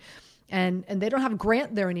three. And they don't have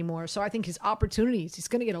Grant there anymore. So I think he's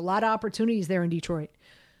going to get a lot of opportunities there in Detroit.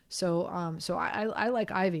 So I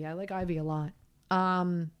like Ivy. I like Ivy a lot.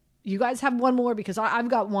 You guys have one more because I've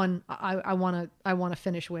got one I want to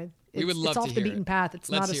finish with. We would love it's to off the hear beaten it. path.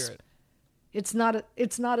 Let's hear it. It's not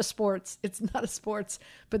a sports. It's not a sports,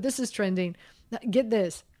 but this is trending. Get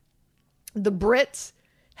this. The Brits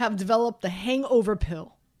have developed the hangover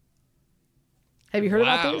pill. Have you heard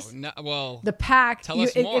about this? No, well, the pack. Tell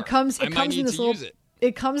us more. It comes I might in need this to little. use it.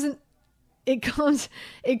 It comes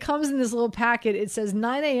in this little packet. It says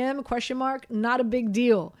 9 a.m. ? Not a big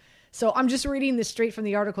deal. So I'm just reading this straight from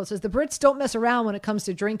the article. It says the Brits don't mess around when it comes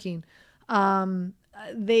to drinking.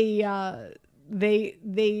 They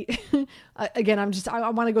again. I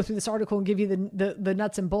want to go through this article and give you the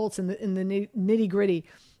nuts and bolts and the nitty gritty.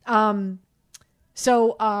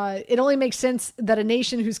 So it only makes sense that a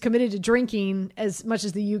nation who's committed to drinking as much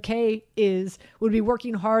as the UK would be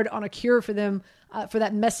working hard on a cure for them for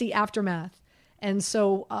that messy aftermath. And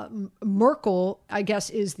so Merkel, I guess,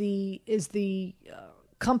 is the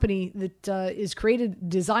company that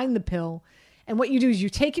designed the pill. And what you do is you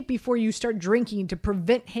take it before you start drinking to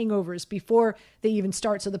prevent hangovers before they even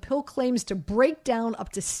start. So the pill claims to break down up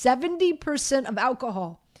to 70% of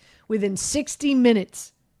alcohol within 60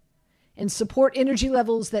 minutes. And support energy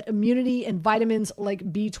levels, that immunity, and vitamins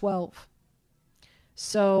like B12.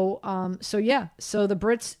 So the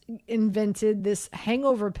Brits invented this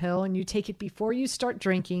hangover pill, and you take it before you start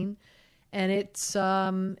drinking, and it's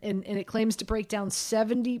and it claims to break down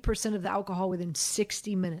 70% of the alcohol within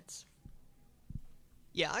 60 minutes.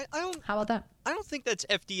 Yeah, I don't. How about that? I don't think that's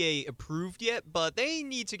FDA approved yet, but they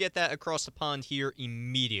need to get that across the pond here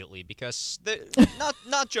immediately because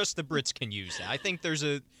not just the Brits can use that. I think there's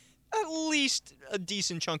at least a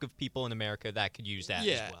decent chunk of people in America that could use that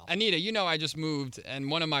as well. Anita, I just moved, and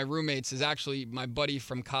one of my roommates is actually my buddy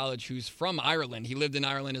from college who's from Ireland. He lived in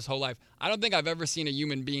Ireland his whole life. I don't think I've ever seen a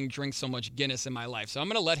human being drink so much Guinness in my life. So I'm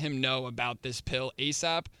going to let him know about this pill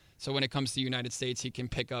ASAP, so when it comes to the United States, he can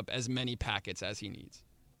pick up as many packets as he needs.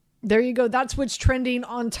 There you go. That's what's trending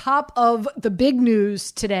on top of the big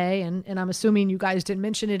news today. And I'm assuming you guys didn't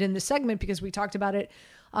mention it in the segment because we talked about it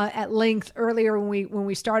at length earlier when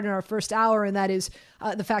we started our first hour, and that is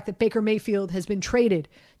the fact that Baker Mayfield has been traded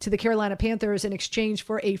to the Carolina Panthers in exchange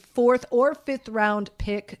for a 4th or 5th round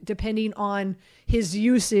pick, depending on his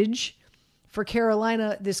usage for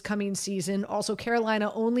Carolina this coming season. Also,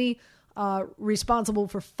 Carolina only responsible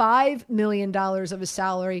for $5 million of his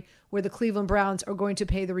salary, where the Cleveland Browns are going to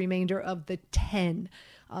pay the remainder of the 10.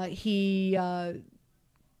 He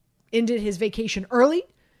ended his vacation early,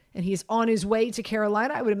 and he's on his way to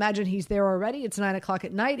Carolina. I would imagine he's there already. It's 9:00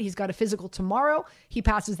 at night. He's got a physical tomorrow. He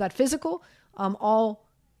passes that physical. All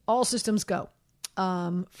systems go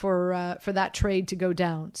for that trade to go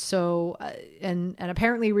down. So and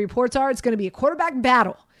apparently reports are it's going to be a quarterback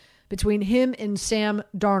battle between him and Sam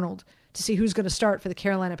Darnold to see who's going to start for the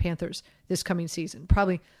Carolina Panthers this coming season.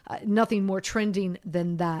 Probably nothing more trending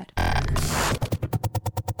than that.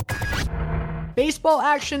 Baseball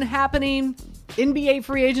action happening. NBA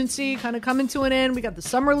free agency kind of coming to an end. We got the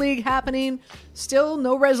Summer League happening. Still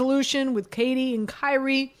no resolution with Katie and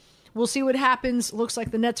Kyrie. We'll see what happens. Looks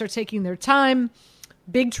like the Nets are taking their time.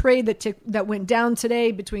 Big trade that went down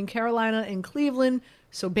today between Carolina and Cleveland.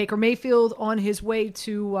 So Baker Mayfield on his way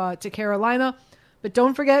to Carolina. But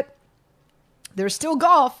don't forget, there's still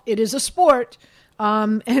golf. It is a sport.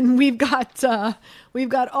 And we've got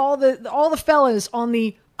all the fellas on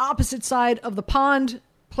the opposite side of the pond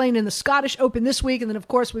playing in the Scottish Open this week. And then, of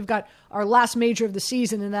course, we've got our last major of the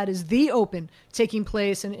season, and that is the Open taking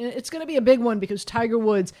place. And it's going to be a big one because Tiger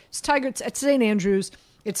Woods, it's at St. Andrews.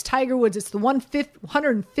 It's Tiger Woods. It's the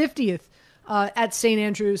 150th at St.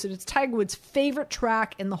 Andrews, and it's Tiger Woods' favorite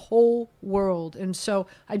track in the whole world. And so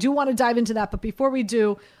I do want to dive into that. But before we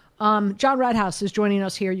do, John Radhouse is joining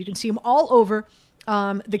us here. You can see him all over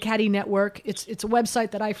the Caddy Network. It's a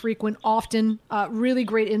website that I frequent often. Really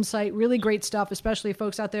great insight, really great stuff, especially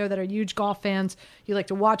folks out there that are huge golf fans. You like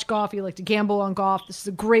to watch golf, you like to gamble on golf. This is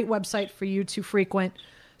a great website for you to frequent.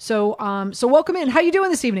 So welcome in. How you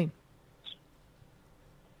doing this evening?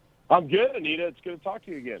 I'm good, Anita. It's good to talk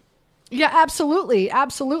to you again. Yeah, absolutely.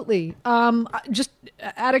 Just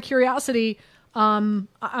out of curiosity, I'm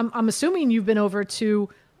assuming you've been over to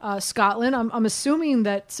Scotland. I'm assuming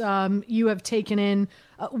that you have taken in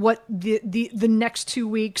what the next 2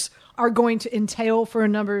 weeks are going to entail for a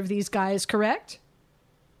number of these guys, correct?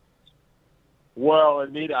 Well,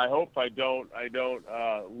 Anita, I hope I don't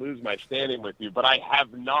lose my standing with you, but I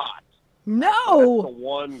have not. No. That's the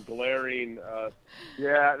one glaring.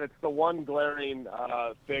 That's the one glaring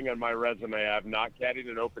thing on my resume. I've not caddied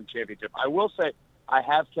an Open Championship. I will say I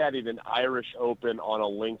have caddied an Irish Open on a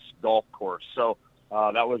links golf course. So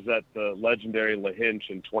that was at the legendary Lahinch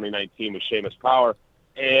in 2019 with Seamus Power.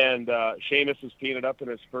 And Seamus is teeing it up in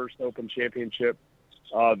his first Open Championship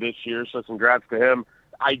this year, so congrats to him.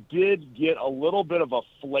 I did get a little bit of a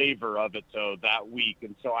flavor of it, though, that week,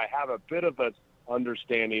 and so I have a bit of an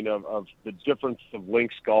understanding of the difference of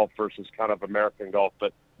links golf versus kind of American golf.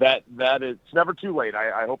 But that it's never too late.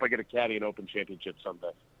 I hope I get a caddy in Open Championship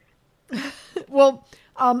someday. Well,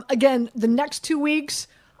 again, the next 2 weeks,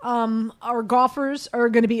 our golfers are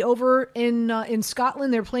going to be over in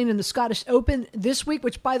Scotland. They're playing in the Scottish Open this week,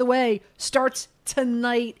 which, by the way, starts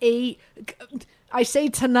tonight. I say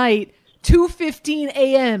tonight, 2:15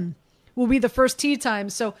 a.m. will be the first tee time.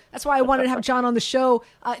 So that's why I wanted to have John on the show,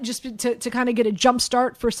 just to kind of get a jump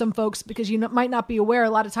start for some folks, because you might not be aware. A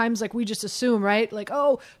lot of times, like, we just assume, right? Like,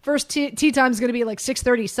 oh, first tee time is going to be like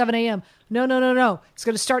 6:30, 7 a.m. No. It's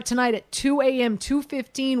going to start tonight at 2 a.m.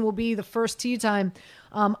 2:15 will be the first tee time.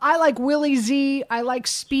 I like Willie Z. I like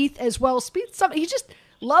Spieth as well. Spieth, he just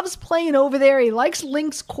loves playing over there. He likes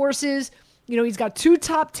links courses. You know, he's got 2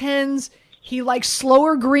 top 10s. He likes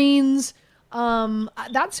slower greens.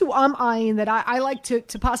 That's who I'm eyeing, that I like to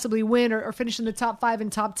possibly win or finish in the top 5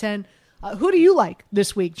 and top 10. Who do you like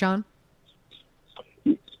this week, John?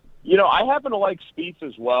 You know, I happen to like Spieth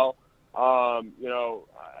as well.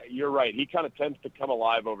 You're right. He kind of tends to come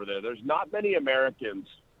alive over there. There's not many Americans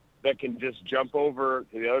that can just jump over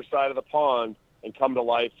to the other side of the pond and come to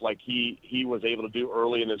life like he was able to do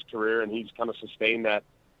early in his career, and he's kind of sustained that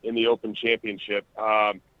in the Open Championship.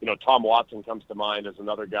 Tom Watson comes to mind as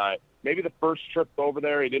another guy. Maybe the first trip over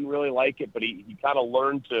there, he didn't really like it, but he kind of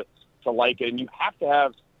learned to like it. And you have to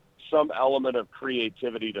have some element of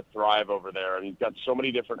creativity to thrive over there. And you've got so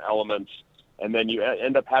many different elements, and then you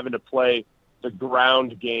end up having to play the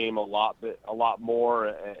ground game a lot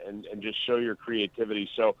more and just show your creativity.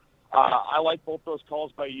 So I like both those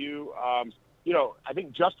calls by you. I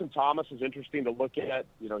think Justin Thomas is interesting to look at.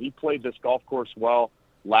 He played this golf course well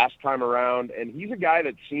last time around, and he's a guy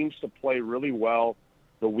that seems to play really well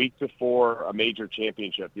the week before a major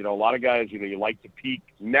championship. A lot of guys, you like to peak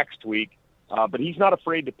next week, but he's not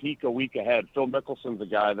afraid to peak a week ahead. Phil Mickelson's a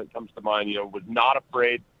guy that comes to mind, was not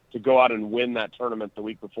afraid to go out and win that tournament the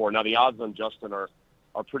week before. Now, the odds on Justin are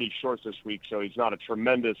pretty short this week, so he's not a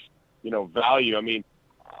tremendous, value. I mean,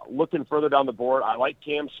 looking further down the board, I like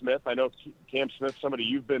Cam Smith. I know Cam Smith, somebody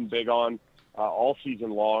you've been big on all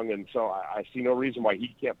season long, and so I see no reason why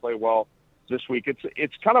he can't play well this week.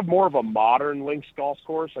 It's kind of more of a modern links golf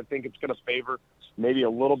course. I think it's going to favor maybe a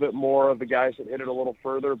little bit more of the guys that hit it a little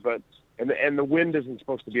further, but and the wind isn't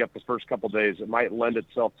supposed to be up the first couple of days. It might lend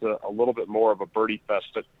itself to a little bit more of a birdie fest.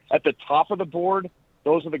 But at the top of the board,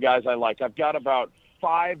 those are the guys I like. I've got about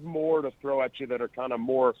 5 more to throw at you that are kind of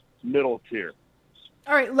more middle tier.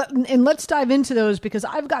 All right, and let's dive into those, because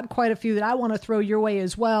I've got quite a few that I want to throw your way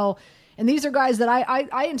as well. And these are guys that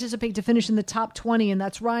I anticipate to finish in the top 20, and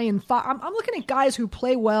that's Ryan Fox. I'm looking at guys who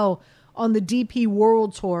play well on the DP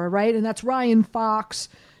World Tour, right? And that's Ryan Fox,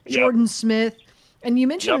 Jordan Smith. And you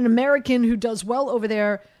mentioned an American who does well over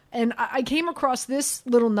there, and I came across this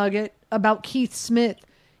little nugget about Keith Smith,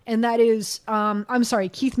 and that is,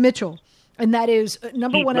 Keith Mitchell. And that is,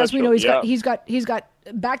 number one, as we know, he's got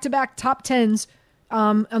back-to-back top 10s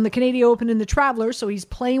on the Canadian Open and the Travelers, so he's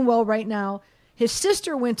playing well right now. His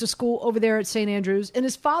sister went to school over there at St. Andrews, and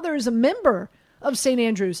his father is a member of St.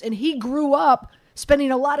 Andrews, and he grew up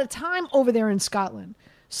spending a lot of time over there in Scotland.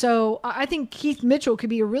 So I think Keith Mitchell could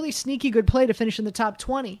be a really sneaky good play to finish in the top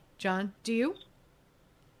 20. John, do you?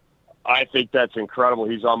 I think that's incredible.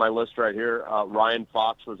 He's on my list right here. Ryan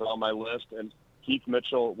Fox was on my list, and Keith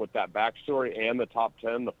Mitchell with that backstory and the top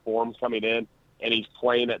 10, the form coming in, and he's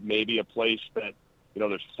playing at maybe a place that,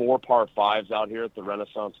 there's 4 par 5s out here at the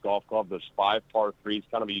Renaissance Golf Club. There's 5 par 3s,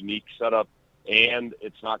 kind of a unique setup, and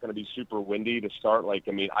it's not going to be super windy to start. I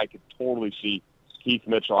could totally see Keith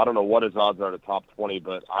Mitchell. I don't know what his odds are at top 20,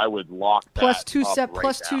 but I would lock that plus up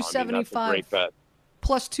 275. that's a great bet.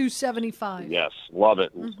 Plus 275. Yes, love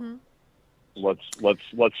it. Mm-hmm.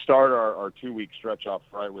 Let's start our 2-week stretch off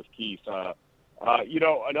right with Keith.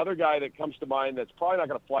 Another guy that comes to mind that's probably not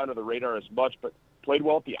going to fly under the radar as much, but played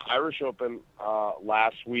well at the Irish Open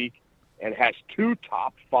last week and has 2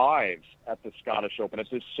 top 5s at the Scottish Open at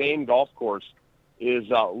this same golf course is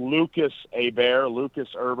Lucas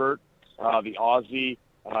Herbert, the Aussie.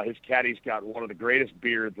 His caddy's got one of the greatest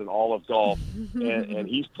beards in all of golf, and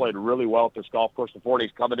he's played really well at this golf course before, and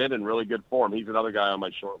he's coming in really good form. He's another guy on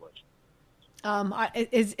my short list.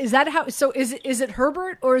 Is that how? So is it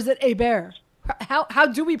Herbert or is it Hebert? How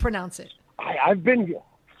do we pronounce it? I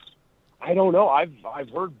don't know. I've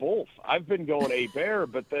heard both. I've been going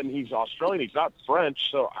Hebert, but then he's Australian. He's not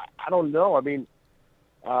French, so I don't know. I mean,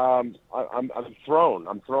 I'm thrown.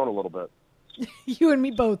 I'm thrown a little bit. You and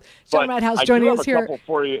me both. John Madhouse joining us here. I do have a couple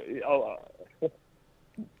for you.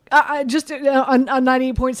 Just on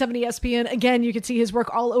 98.7 ESPN. Again, you can see his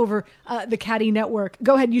work all over the Caddy Network.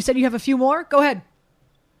 Go ahead. You said you have a few more? Go ahead.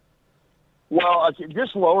 Well,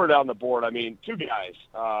 just lower down the board, I mean, two guys.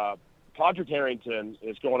 Padraig Harrington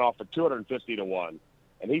is going off at 250 to 1,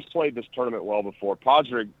 and he's played this tournament well before.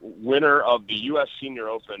 Padraig, winner of the U.S. Senior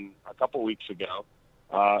Open a couple weeks ago,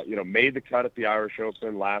 made the cut at the Irish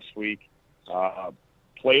Open last week,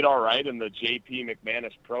 played all right in the J.P.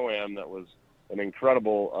 McManus Pro-Am. That was an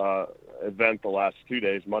incredible event the last 2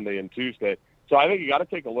 days, Monday and Tuesday. So I think you got to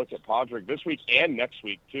take a look at Padraig this week and next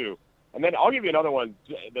week, too. And then I'll give you another one,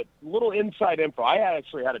 that little inside info. I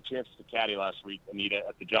actually had a chance to caddy last week, Anita,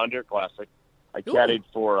 at the John Deere Classic. I caddied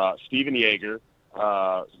for Steven Yeager,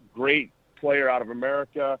 great player out of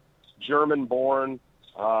America, German-born.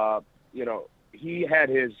 He had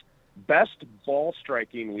his best ball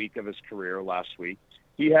striking week of his career last week.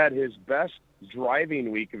 He had his best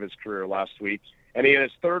driving week of his career last week, and he had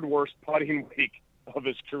his third worst putting week of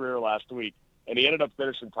his career last week. And he ended up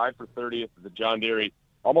finishing tied for 30th at the John Deere. He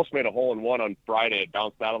almost made a hole-in-one on Friday. It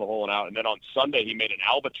bounced out of the hole and out. And then on Sunday, he made an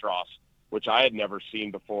albatross, which I had never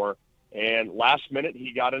seen before. And last minute,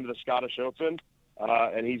 he got into the Scottish Open,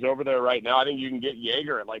 and he's over there right now. I think you can get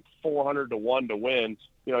Yeager at like 400 to 1 to win.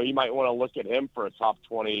 You might want to look at him for a top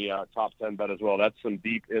 20, top 10 bet as well. That's some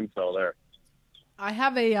deep info there. I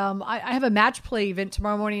have a match play event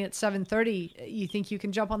tomorrow morning at 7:30. You think you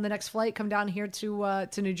can jump on the next flight, come down here to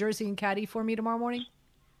New Jersey and caddy for me tomorrow morning?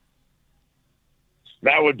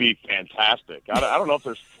 That would be fantastic. I don't know if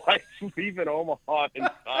there's flights leaving Omaha in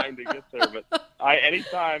time to get there, but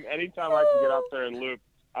anytime I can get out there and loop,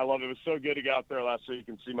 I love it. It was so good to get out there last week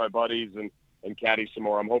and see my buddies and caddy some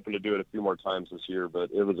more. I'm hoping to do it a few more times this year,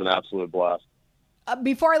 but it was an absolute blast.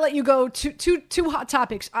 Before I let you go, two hot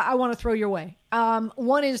topics I want to throw your way.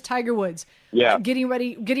 One is Tiger Woods, getting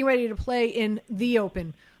ready to play in the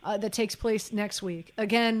Open that takes place next week.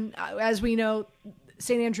 Again, as we know,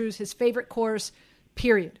 St. Andrews, his favorite course,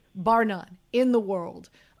 period, bar none, in the world.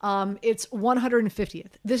 It's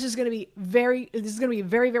 150th. This is going to be a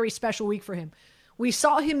very, very special week for him. We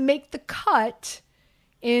saw him make the cut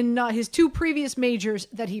in his two previous majors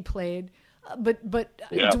that he played. But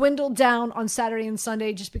dwindled down on Saturday and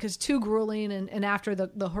Sunday just because too grueling and after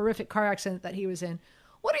the horrific car accident that he was in.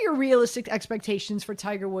 What are your realistic expectations for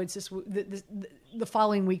Tiger Woods the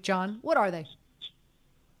following week, John? What are they?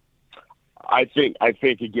 I think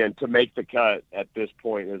again, to make the cut at this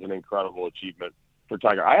point is an incredible achievement for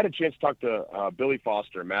Tiger. I had a chance to talk to Billy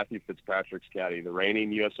Foster, Matthew Fitzpatrick's caddy, the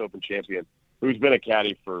reigning U.S. Open champion, who's been a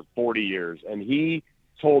caddy for 40 years, and he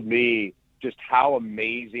told me just how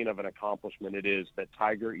amazing of an accomplishment it is that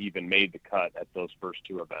Tiger even made the cut at those first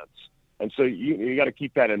two events. And so you got to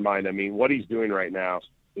keep that in mind. I mean, what he's doing right now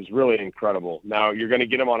is really incredible. Now, you're going to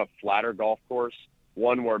get him on a flatter golf course,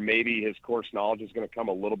 one where maybe his course knowledge is going to come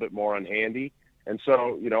a little bit more unhandy. And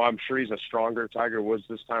so, I'm sure he's a stronger Tiger Woods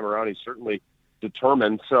this time around. He's certainly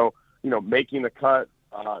determined. So, making the cut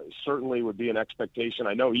certainly would be an expectation.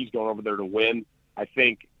 I know he's going over there to win. I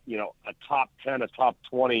think, a top 10, a top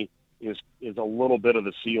 20 is a little bit of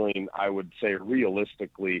the ceiling, I would say,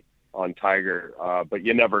 realistically on Tiger. But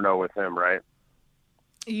you never know with him, right?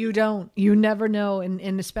 You don't. You never know.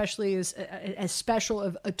 And especially as special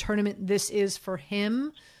of a tournament this is for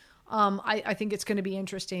him, I think it's going to be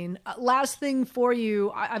interesting. Last thing for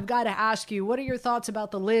you, I've got to ask you, what are your thoughts about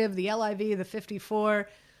the LIV, the LIV, the 54?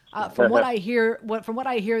 From what I hear,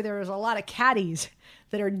 there is a lot of caddies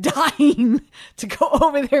that are dying to go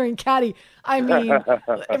over there and caddy. I mean,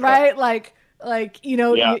 right? Like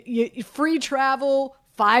you free travel,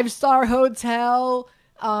 5-star hotel,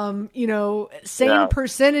 same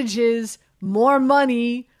percentages, more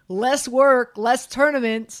money, less work, less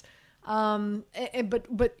tournaments.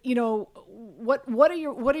 But what are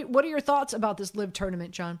your thoughts about this LIV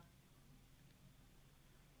tournament, John?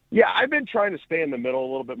 Yeah, I've been trying to stay in the middle a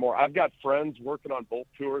little bit more. I've got friends working on both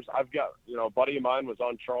tours. I've got, a buddy of mine was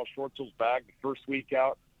on Charles Schwartzel's bag the first week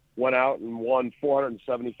out, went out and won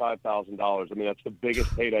 $475,000. I mean, that's the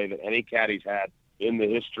biggest payday that any caddy's had in the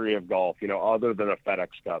history of golf, other than a FedEx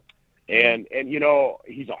Cup. And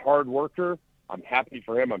he's a hard worker. I'm happy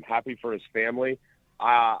for him. I'm happy for his family.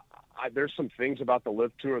 There's some things about the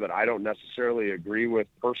LIV Tour that I don't necessarily agree with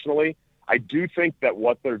personally. I do think that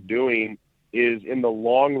what they're doing is in the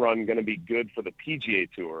long run going to be good for the PGA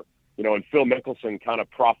Tour. You know, and Phil Mickelson kind of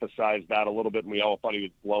prophesized that a little bit, and we all thought he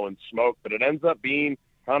was blowing smoke, but it ends up being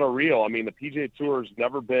kind of real. I mean, the PGA Tour has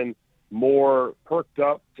never been more perked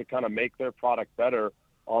up to kind of make their product better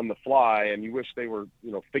on the fly, and you wish they were,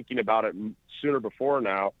 you know, thinking about it sooner before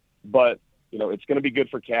now. But, you know, it's going to be good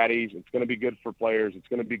for caddies. It's going to be good for players. It's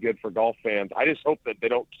going to be good for golf fans. I just hope that they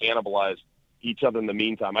don't cannibalize each other in the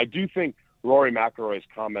meantime. I do think Rory McIlroy's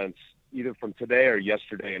comments, either from today or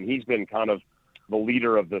yesterday, and he's been kind of the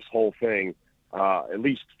leader of this whole thing, at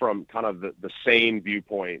least from kind of the same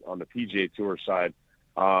viewpoint on the PGA Tour side.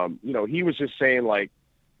 You know, he was just saying, like,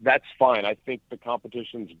 that's fine. I think the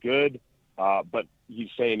competition's good, but he's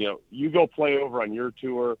saying, you know, you go play over on your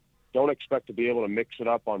tour. Don't expect to be able to mix it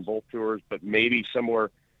up on both tours, but maybe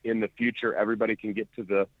somewhere in the future everybody can get to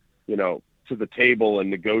the, you know, to the table and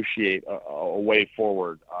negotiate a way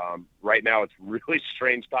forward. Right now it's really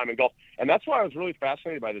strange time in golf, and that's why I was really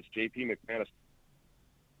fascinated by this JP McManus.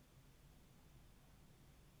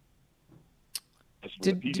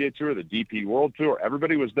 The PGA Tour, the DP World Tour,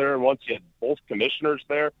 everybody was there, and once you had both commissioners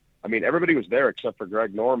there, I mean, everybody was there except for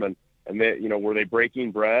Greg Norman, and they, you know, were they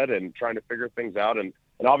breaking bread and trying to figure things out? And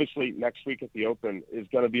obviously next week at the Open is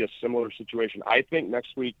going to be a similar situation. I think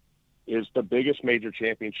next week is the biggest major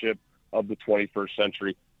championship of the 21st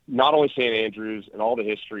century, not only St. Andrews and all the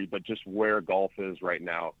history, but just where golf is right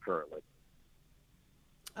now currently.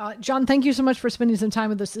 John, thank you so much for spending some time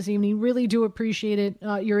with us this evening. Really do appreciate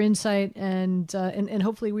it, your insight, and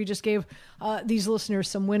hopefully we just gave these listeners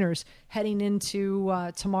some winners heading into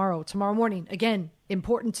tomorrow morning. Again,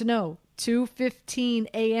 important to know, 2:15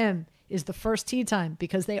 a.m. is the first tee time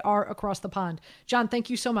because they are across the pond. John, thank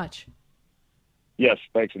you so much. Yes,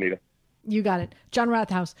 thanks, Anita. You got it. John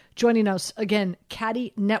Rathouse joining us again,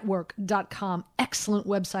 caddynetwork.com. Excellent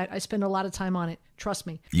website. I spend a lot of time on it. Trust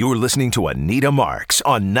me. You're listening to Anita Marks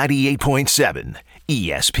on 98.7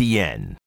 ESPN.